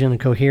cohesion and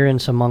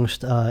coherence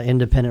amongst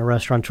independent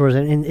restaurateurs,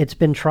 and it's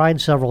been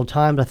tried several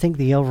times. I think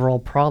the overall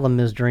problem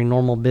is during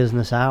normal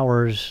business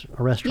hours,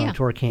 a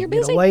restaurateur can't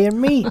get away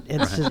and meet.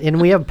 And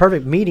we have a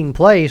perfect meeting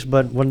place,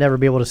 but we'll never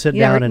be able to sit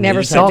down and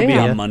just talk have to be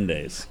to on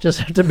Mondays. Just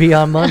have to be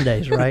on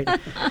Mondays, right?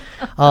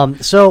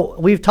 So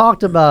we've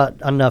talked about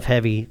enough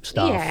heavy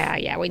stuff.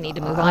 Yeah, we need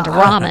to move on to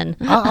ramen.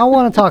 I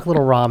want to talk a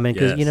little ramen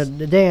because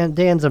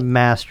Dan's a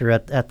master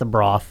at the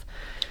broth.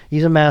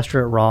 He's a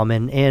master at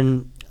ramen,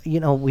 and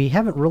we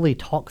haven't really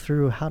talked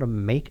through how to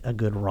make a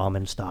good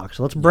ramen stock.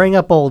 So let's bring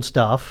up old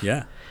stuff.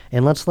 Yeah.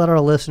 And let's let our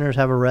listeners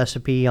have a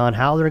recipe on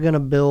how they're going to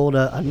build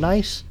a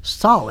nice,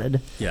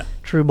 solid, Yeah.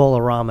 true bowl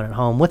of ramen at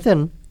home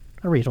within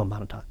a reasonable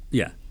amount of time.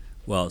 Yeah.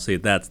 Well, see,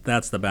 that's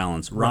the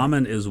balance.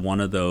 Ramen is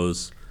one of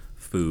those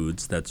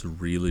foods that's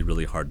really,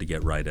 really hard to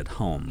get right at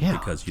home Yeah.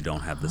 because you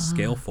don't have the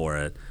scale for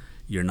it.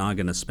 You're not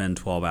going to spend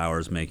 12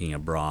 hours making a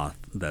broth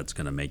that's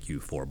going to make you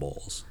 4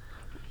 bowls.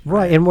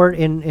 Right,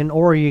 and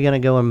or are you going to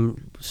go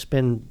and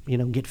spend,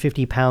 get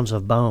 50 pounds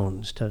of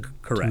bones to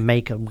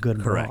make a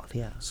good broth?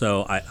 Yeah.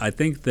 So I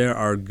think there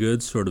are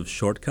good sort of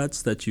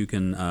shortcuts that you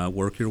can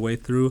work your way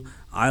through.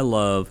 I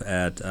love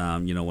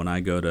when I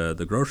go to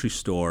the grocery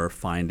store,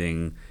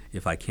 finding,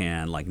 if I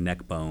can, like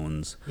neck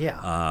bones.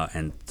 Yeah.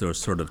 And those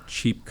sort of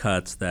cheap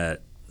cuts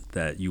that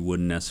you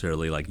wouldn't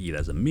necessarily like eat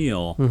as a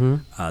meal.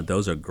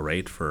 Those are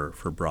great for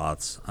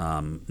broths.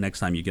 Next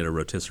time you get a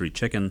rotisserie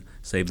chicken,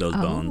 save those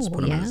bones,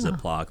 put them in a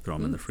Ziploc, throw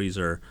them in the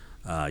freezer.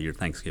 Your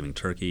Thanksgiving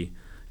turkey.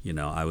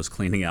 I was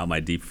cleaning out my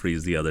deep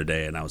freeze the other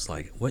day, and I was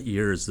like, "What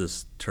year is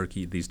these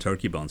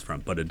turkey bones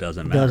from?" But it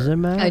doesn't matter. Doesn't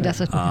matter. It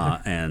doesn't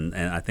matter. And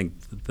I think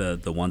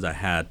the ones I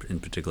had in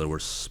particular were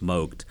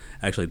smoked.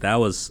 Actually, that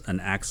was an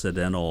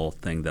accidental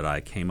thing that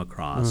I came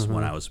across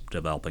when I was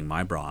developing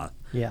my broth.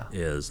 Yeah.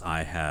 Is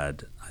I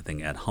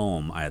think at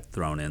home I had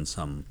thrown in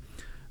some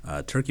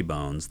turkey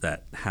bones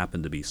that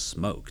happened to be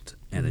smoked,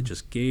 and it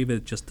just gave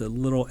it just a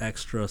little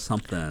extra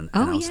something.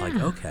 And I was like,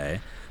 okay.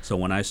 So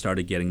when I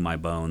started getting my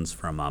bones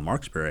from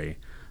Marksbury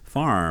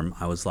Farm,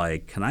 I was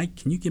like, can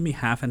you give me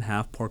half and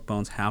half pork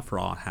bones, half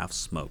raw, half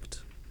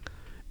smoked?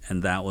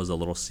 And that was a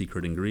little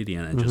secret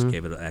ingredient, and just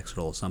gave it an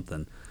extra little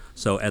something.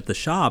 So at the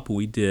shop,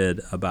 we did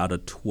about a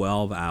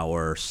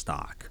 12-hour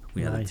stock.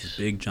 We had a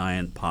big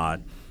giant pot.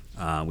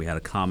 We had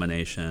a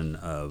combination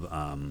of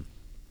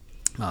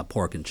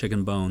pork and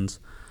chicken bones,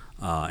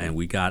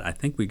 and I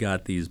think we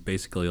got these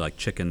basically like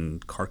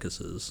chicken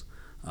carcasses,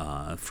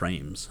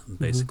 frames,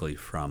 basically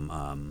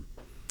from.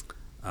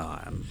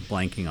 I'm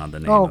blanking on the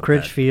name. Oh, of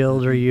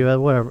Critchfield or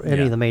whatever,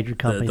 any of the major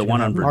companies. The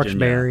one on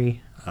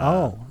Virginia.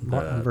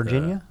 Marksbury.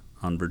 Virginia?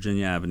 On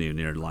Virginia Avenue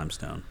near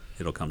Limestone.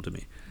 It'll come to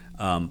me.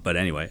 But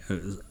anyway, a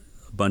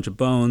bunch of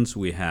bones.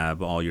 We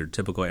have all your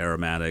typical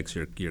aromatics,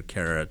 your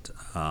carrot,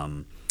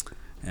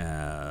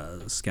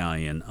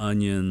 scallion,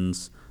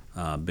 onions,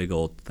 big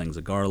old things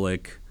of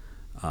garlic.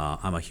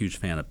 I'm a huge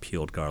fan of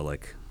peeled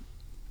garlic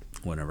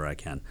whenever I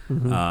can.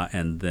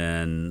 And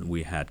then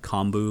we had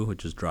kombu,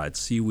 which is dried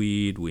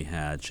seaweed. We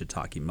had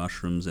shiitake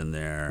mushrooms in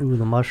there. Ooh,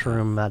 the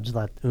mushroom adds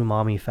that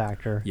umami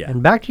factor. Yeah.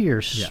 And back to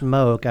your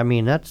smoke, I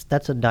mean,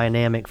 that's a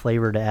dynamic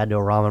flavor to add to a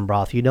ramen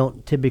broth. You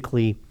don't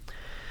typically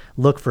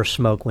look for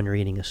smoke when you're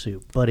eating a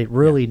soup, but it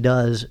really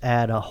does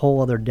add a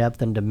whole other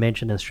depth and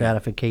dimension and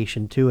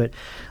stratification to it.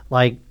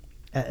 Like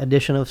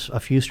addition of a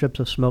few strips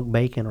of smoked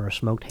bacon or a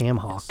smoked ham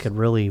hock could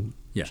really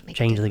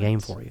change the game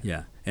for you.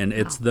 Yeah, and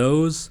it's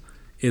those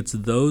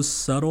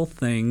subtle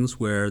things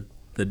where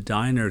the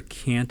diner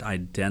can't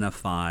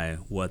identify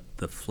what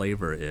the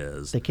flavor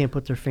is. They can't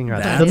put their finger on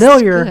it. That's It's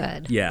familiar,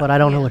 good. but I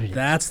don't know what it is.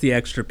 That's the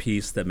extra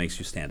piece that makes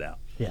you stand out.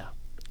 Yeah.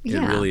 It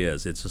really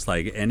is. It's just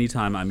like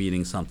anytime I'm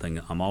eating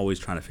something, I'm always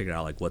trying to figure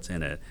out like what's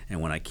in it,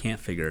 and when I can't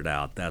figure it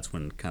out, that's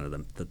when kind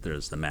of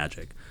there's the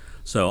magic.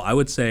 So I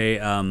would say,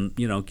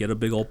 get a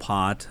big old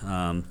pot,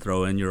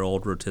 throw in your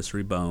old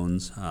rotisserie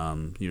bones,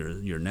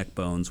 your neck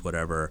bones,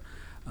 whatever.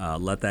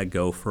 Let that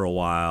go for a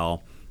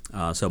while.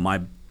 So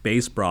my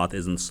base broth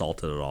isn't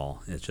salted at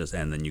all. It's just,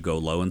 and then you go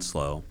low and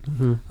slow,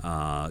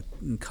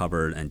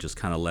 covered, and just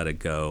kind of let it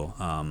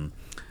go.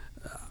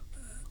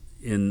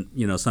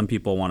 Some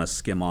people want to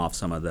skim off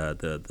some of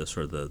the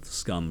sort of the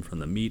scum from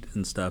the meat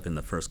and stuff in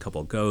the first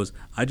couple goes.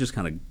 I just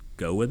kind of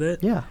go with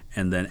it. Yeah.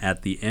 And then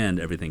at the end,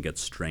 everything gets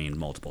strained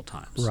multiple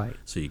times. Right.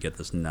 So you get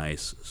this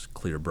nice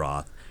clear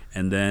broth.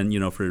 And then,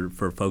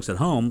 for folks at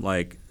home,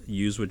 like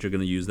use what you're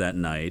going to use that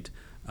night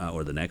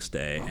or the next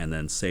day, and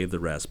then save the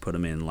rest. Put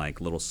them in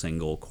like little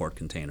single quart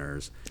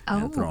containers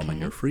and throw them in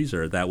your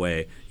freezer. That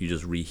way, you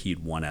just reheat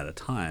one at a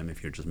time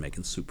if you're just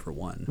making soup for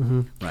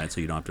one, right? So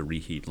you don't have to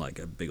reheat like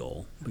a big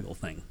old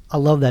thing. I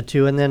love that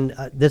too. And then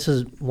this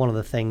is one of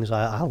the things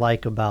I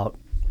like about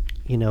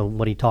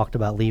what he talked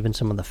about, leaving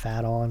some of the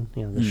fat on,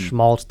 the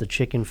schmaltz, the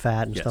chicken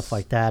fat and stuff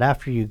like that.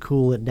 After you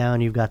cool it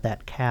down, you've got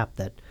that cap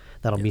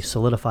that'll be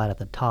solidified at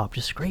the top.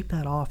 Just scrape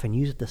that off and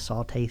use it to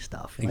saute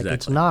stuff. Like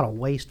it's not a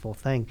wasteful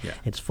thing. Yeah.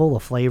 It's full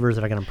of flavors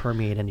that are going to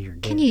permeate into your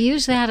dish. Can you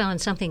use that on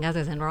something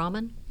other than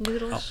ramen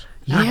noodles?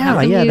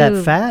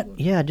 That fat.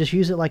 Yeah, just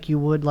use it like you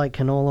would like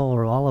canola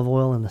or olive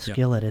oil in the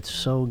skillet. It's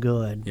so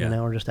good,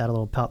 or just add a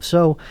little pop.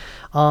 So,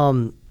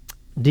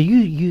 do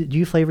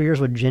you flavor yours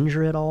with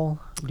ginger at all,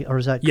 or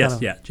is that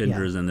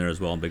ginger is in there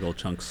as well in big old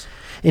chunks.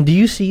 And do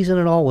you season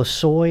it all with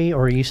soy,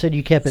 or you said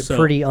you kept it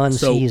pretty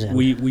unseasoned? So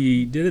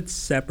we did it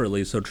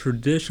separately. So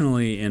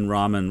traditionally in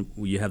ramen,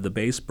 you have the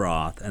base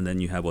broth, and then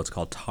you have what's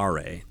called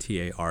tare,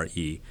 Tare,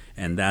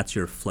 and that's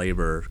your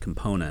flavor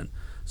component.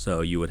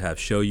 So you would have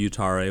shoyu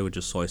tare, which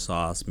is soy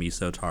sauce,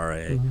 miso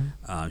tare,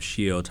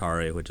 shio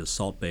tare, which is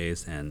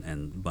salt-based, and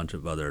a bunch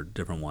of other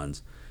different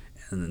ones.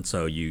 And then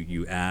so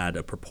you add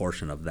a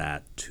proportion of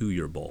that to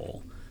your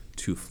bowl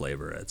to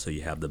flavor it. So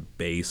you have the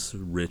base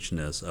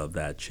richness of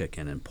that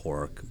chicken and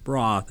pork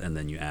broth, and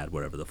then you add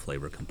whatever the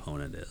flavor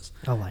component is.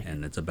 I like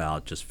and it's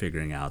about just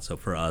figuring out. So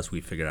for us, we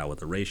figured out what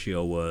the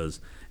ratio was,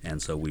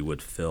 and so we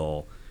would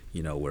fill,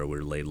 where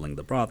we're ladling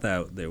the broth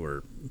out, there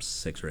were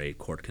 6 or 8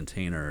 quart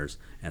containers,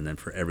 and then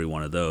for every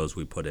one of those,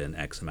 we put in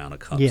X amount of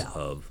cups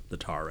of the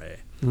tare.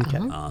 Okay.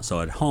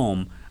 So at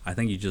home, I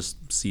think you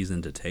just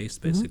season to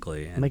taste,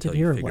 basically, Make it until you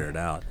your figure way. it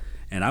out.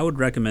 And I would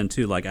recommend,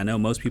 too, I know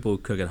most people who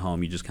cook at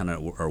home, you just kind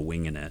of are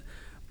winging it.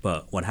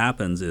 But what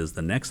happens is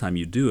the next time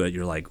you do it,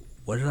 you're like,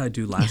 what did I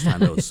do last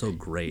time that was so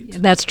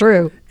great? That's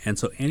true. And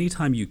so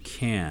anytime you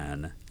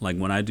can, like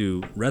when I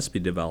do recipe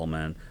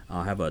development,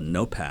 I'll have a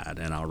notepad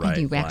and I'll write,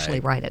 you actually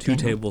write it 2 down.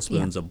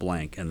 tablespoons of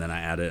blank, and then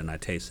I add it and I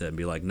taste it and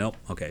be like, nope,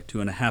 okay,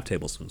 2.5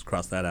 tablespoons,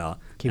 cross that out.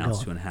 Keep now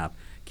it's going. 2.5.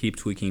 Keep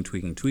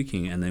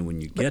tweaking, and then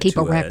when you get keep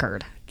to a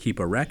record. keep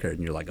a record,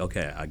 and you're like,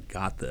 okay, I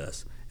got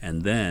this.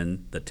 And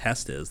then the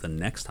test is the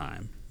next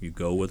time you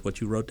go with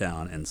what you wrote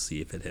down and see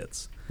if it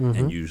hits,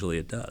 and usually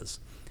it does.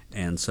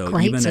 And so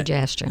Great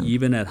suggestion.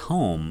 even at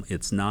home,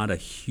 it's not a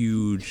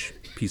huge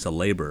piece of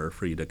labor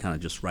for you to kind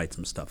of just write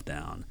some stuff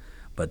down.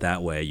 But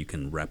that way you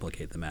can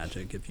replicate the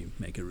magic if you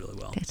make it really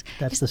well.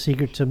 That's the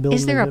secret to building.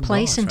 Is there a good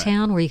place in That's right.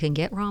 town where you can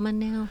get ramen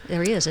now?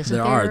 There is, isn't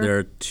there? There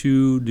are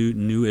 2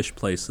 newish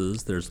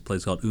places. There's a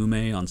place called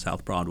Ume on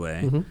South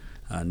Broadway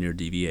near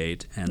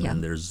DV8, and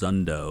then there's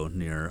Zundo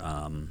near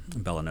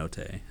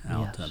Bellanote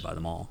out Yes. by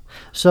the mall.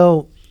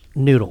 So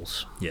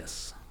noodles.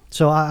 Yes.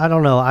 So I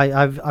don't know.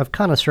 I've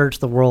kind of searched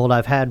the world.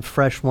 I've had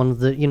fresh ones.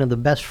 The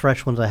best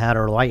fresh ones I had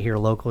are right here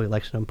locally,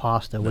 Lexington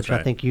Pasta, which I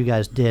right. think you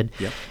guys did.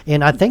 Yep.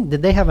 And I think,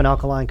 did they have an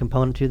alkaline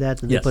component to that?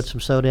 Did they Yes. put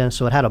some soda in,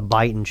 so it had a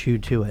bite and chew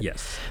to it?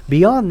 Yes.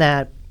 Beyond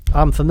that,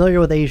 I'm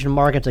familiar with Asian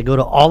markets. I go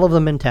to all of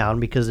them in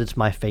town because it's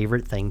my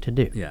favorite thing to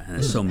do. Yeah, and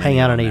there's so many Hang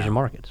out of in them Asian now.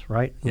 markets,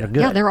 right? Yeah. They're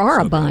good. Yeah, there are So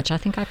a good. bunch. I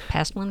think I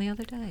passed one the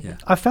other day. Yeah.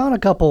 I found a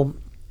couple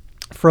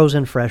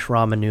frozen fresh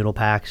ramen noodle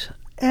packs.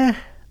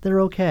 They're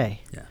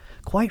okay. Yeah.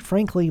 Quite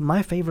frankly,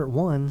 my favorite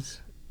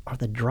ones are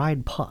the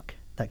dried puck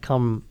that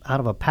come out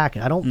of a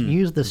packet. I don't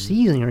use the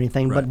seasoning or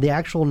anything, but Right. the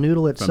actual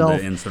noodle From itself.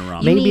 the instant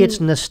ramen. Maybe mean- it's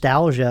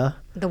nostalgia.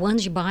 The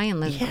ones you buy in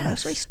the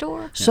Yes. grocery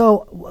store?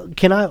 So,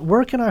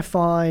 where can I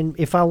find,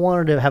 if I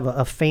wanted to have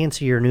a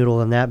fancier noodle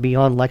than that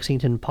beyond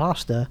Lexington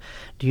Pasta?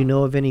 Do you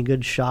know of any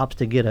good shops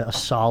to get a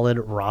solid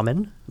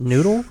ramen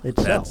noodle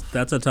itself?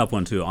 That's a tough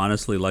one too.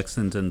 Honestly,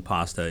 Lexington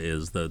Pasta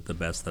is the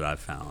best that I've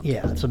found.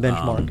 Yeah, it's a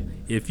benchmark.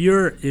 If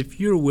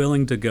you're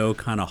willing to go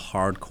kind of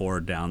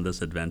hardcore down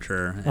this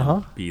adventure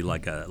and be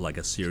like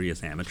a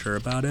serious amateur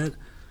about it,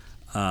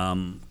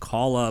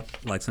 call up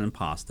Lexington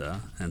Pasta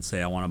and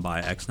say I want to buy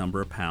X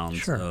number of pounds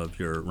Sure. of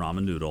your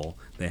ramen noodle.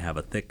 They have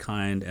a thick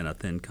kind and a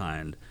thin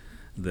kind.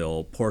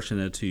 They'll portion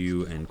it to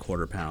you in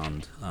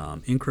quarter-pound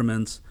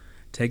increments.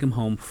 Take them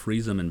home,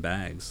 freeze them in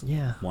bags,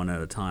 Yeah. one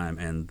at a time,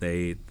 and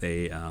they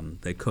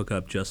cook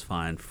up just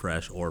fine,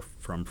 fresh or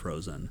from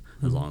frozen,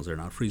 as long as they're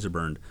not freezer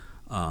burned.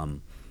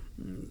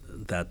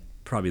 That's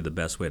probably the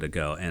best way to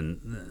go.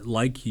 And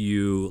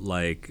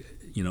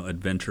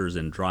adventures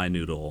in dry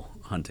noodle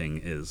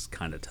hunting is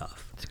kind of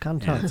tough. It's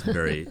kind of And tough.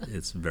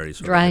 it's very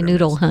sort of Dry hit or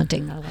noodle miss.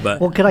 hunting. I like But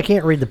Well, because I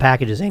can't read the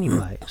packages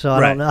anyway, so I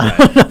Right, don't know, right. I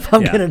don't know if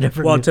I'm Yeah. getting a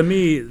different. Well,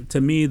 noodle.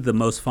 to me, the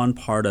most fun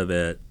part of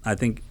it, I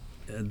think,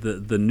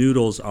 the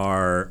noodles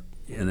are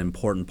an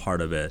important part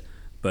of it,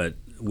 but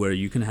where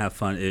you can have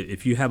fun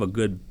if you have a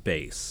good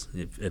base,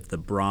 if the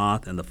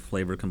broth and the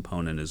flavor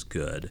component is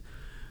good,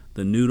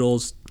 the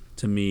noodles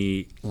to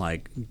me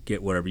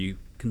get whatever you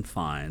can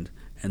find,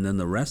 and then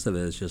the rest of it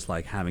is just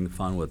having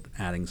fun with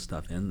adding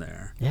stuff in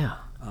there. Yeah.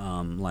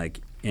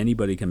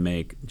 Anybody can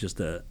make just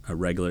a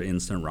regular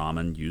instant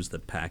ramen, use the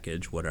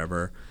package,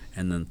 whatever,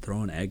 and then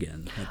throw an egg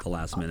in at the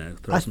last minute.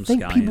 Throw I some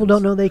think scallions. people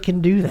don't know they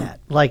can do that.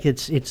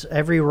 It's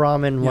every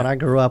ramen when Yeah. I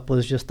grew up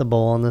was just the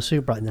bowl and the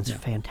soup, right? And it's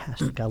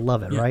fantastic. I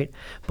love it, Yeah. right?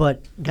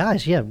 But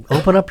guys,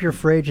 open up your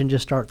fridge and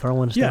just start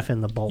throwing stuff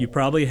in the bowl. You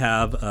probably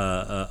have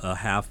a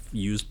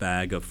half-used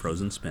bag of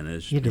frozen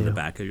spinach You in do. the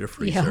back of your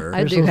freezer. I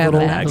There's do those have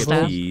little, that bag of those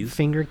little peas.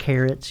 finger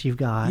carrots you've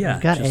got. Yeah,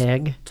 You've got just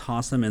egg.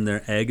 Toss them in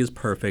there. Egg is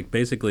perfect.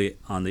 Basically,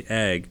 on the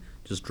egg,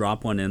 just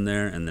drop one in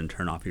there and then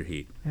turn off your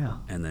heat. Yeah.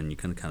 And then you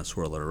can kind of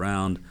swirl it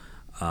around.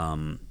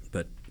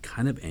 But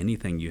kind of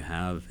anything you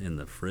have in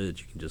the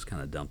fridge, you can just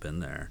kind of dump in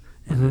there,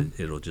 and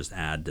it'll just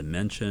add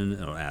dimension.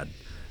 It'll add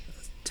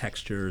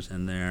textures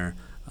in there.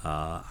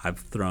 I've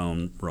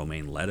thrown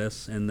romaine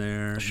lettuce in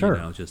there.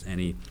 Sure. Just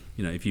any.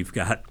 If you've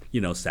got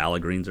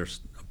salad greens are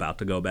about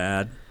to go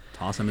bad,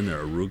 toss them in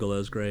there. Arugula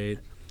is great.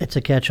 It's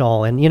a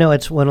catch-all, and you know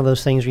it's one of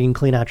those things where you can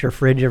clean out your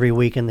fridge every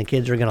week, and the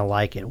kids are going to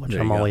like it, which There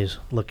you I'm go. always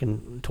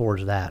looking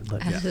towards that.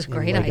 But That is a you know,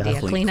 great they got- idea.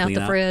 Clean out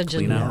the fridge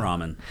Clean and out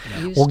ramen.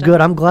 Yeah. use Well, stuff. good.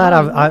 I'm glad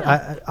Oh,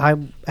 yeah. I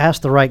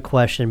asked the right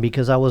question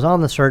because I was on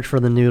the search for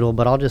the noodle,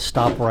 but I'll just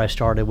stop where I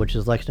started, which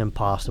is Lexington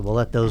Impossible.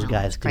 Let those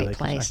guys do Great it.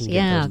 'cause I place. can get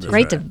Yeah, those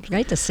great right.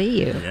 great to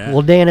see you. Yeah.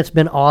 Well, Dan, it's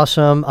been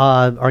awesome.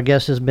 Our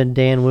guest has been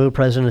Dan Wu,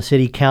 President of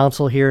City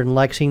Council here in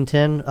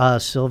Lexington.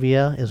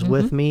 Sylvia is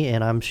with me,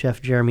 and I'm Chef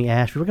Jeremy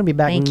Ashby. We're going to be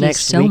back Thank you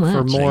next so week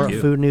for much. more Thank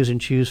you. Food News and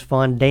Choose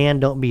Fun. Dan,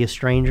 don't be a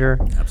stranger.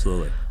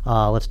 Absolutely.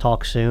 Let's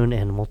talk soon,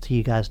 and we'll see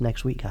you guys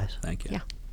next week, guys. Thank you. Yeah.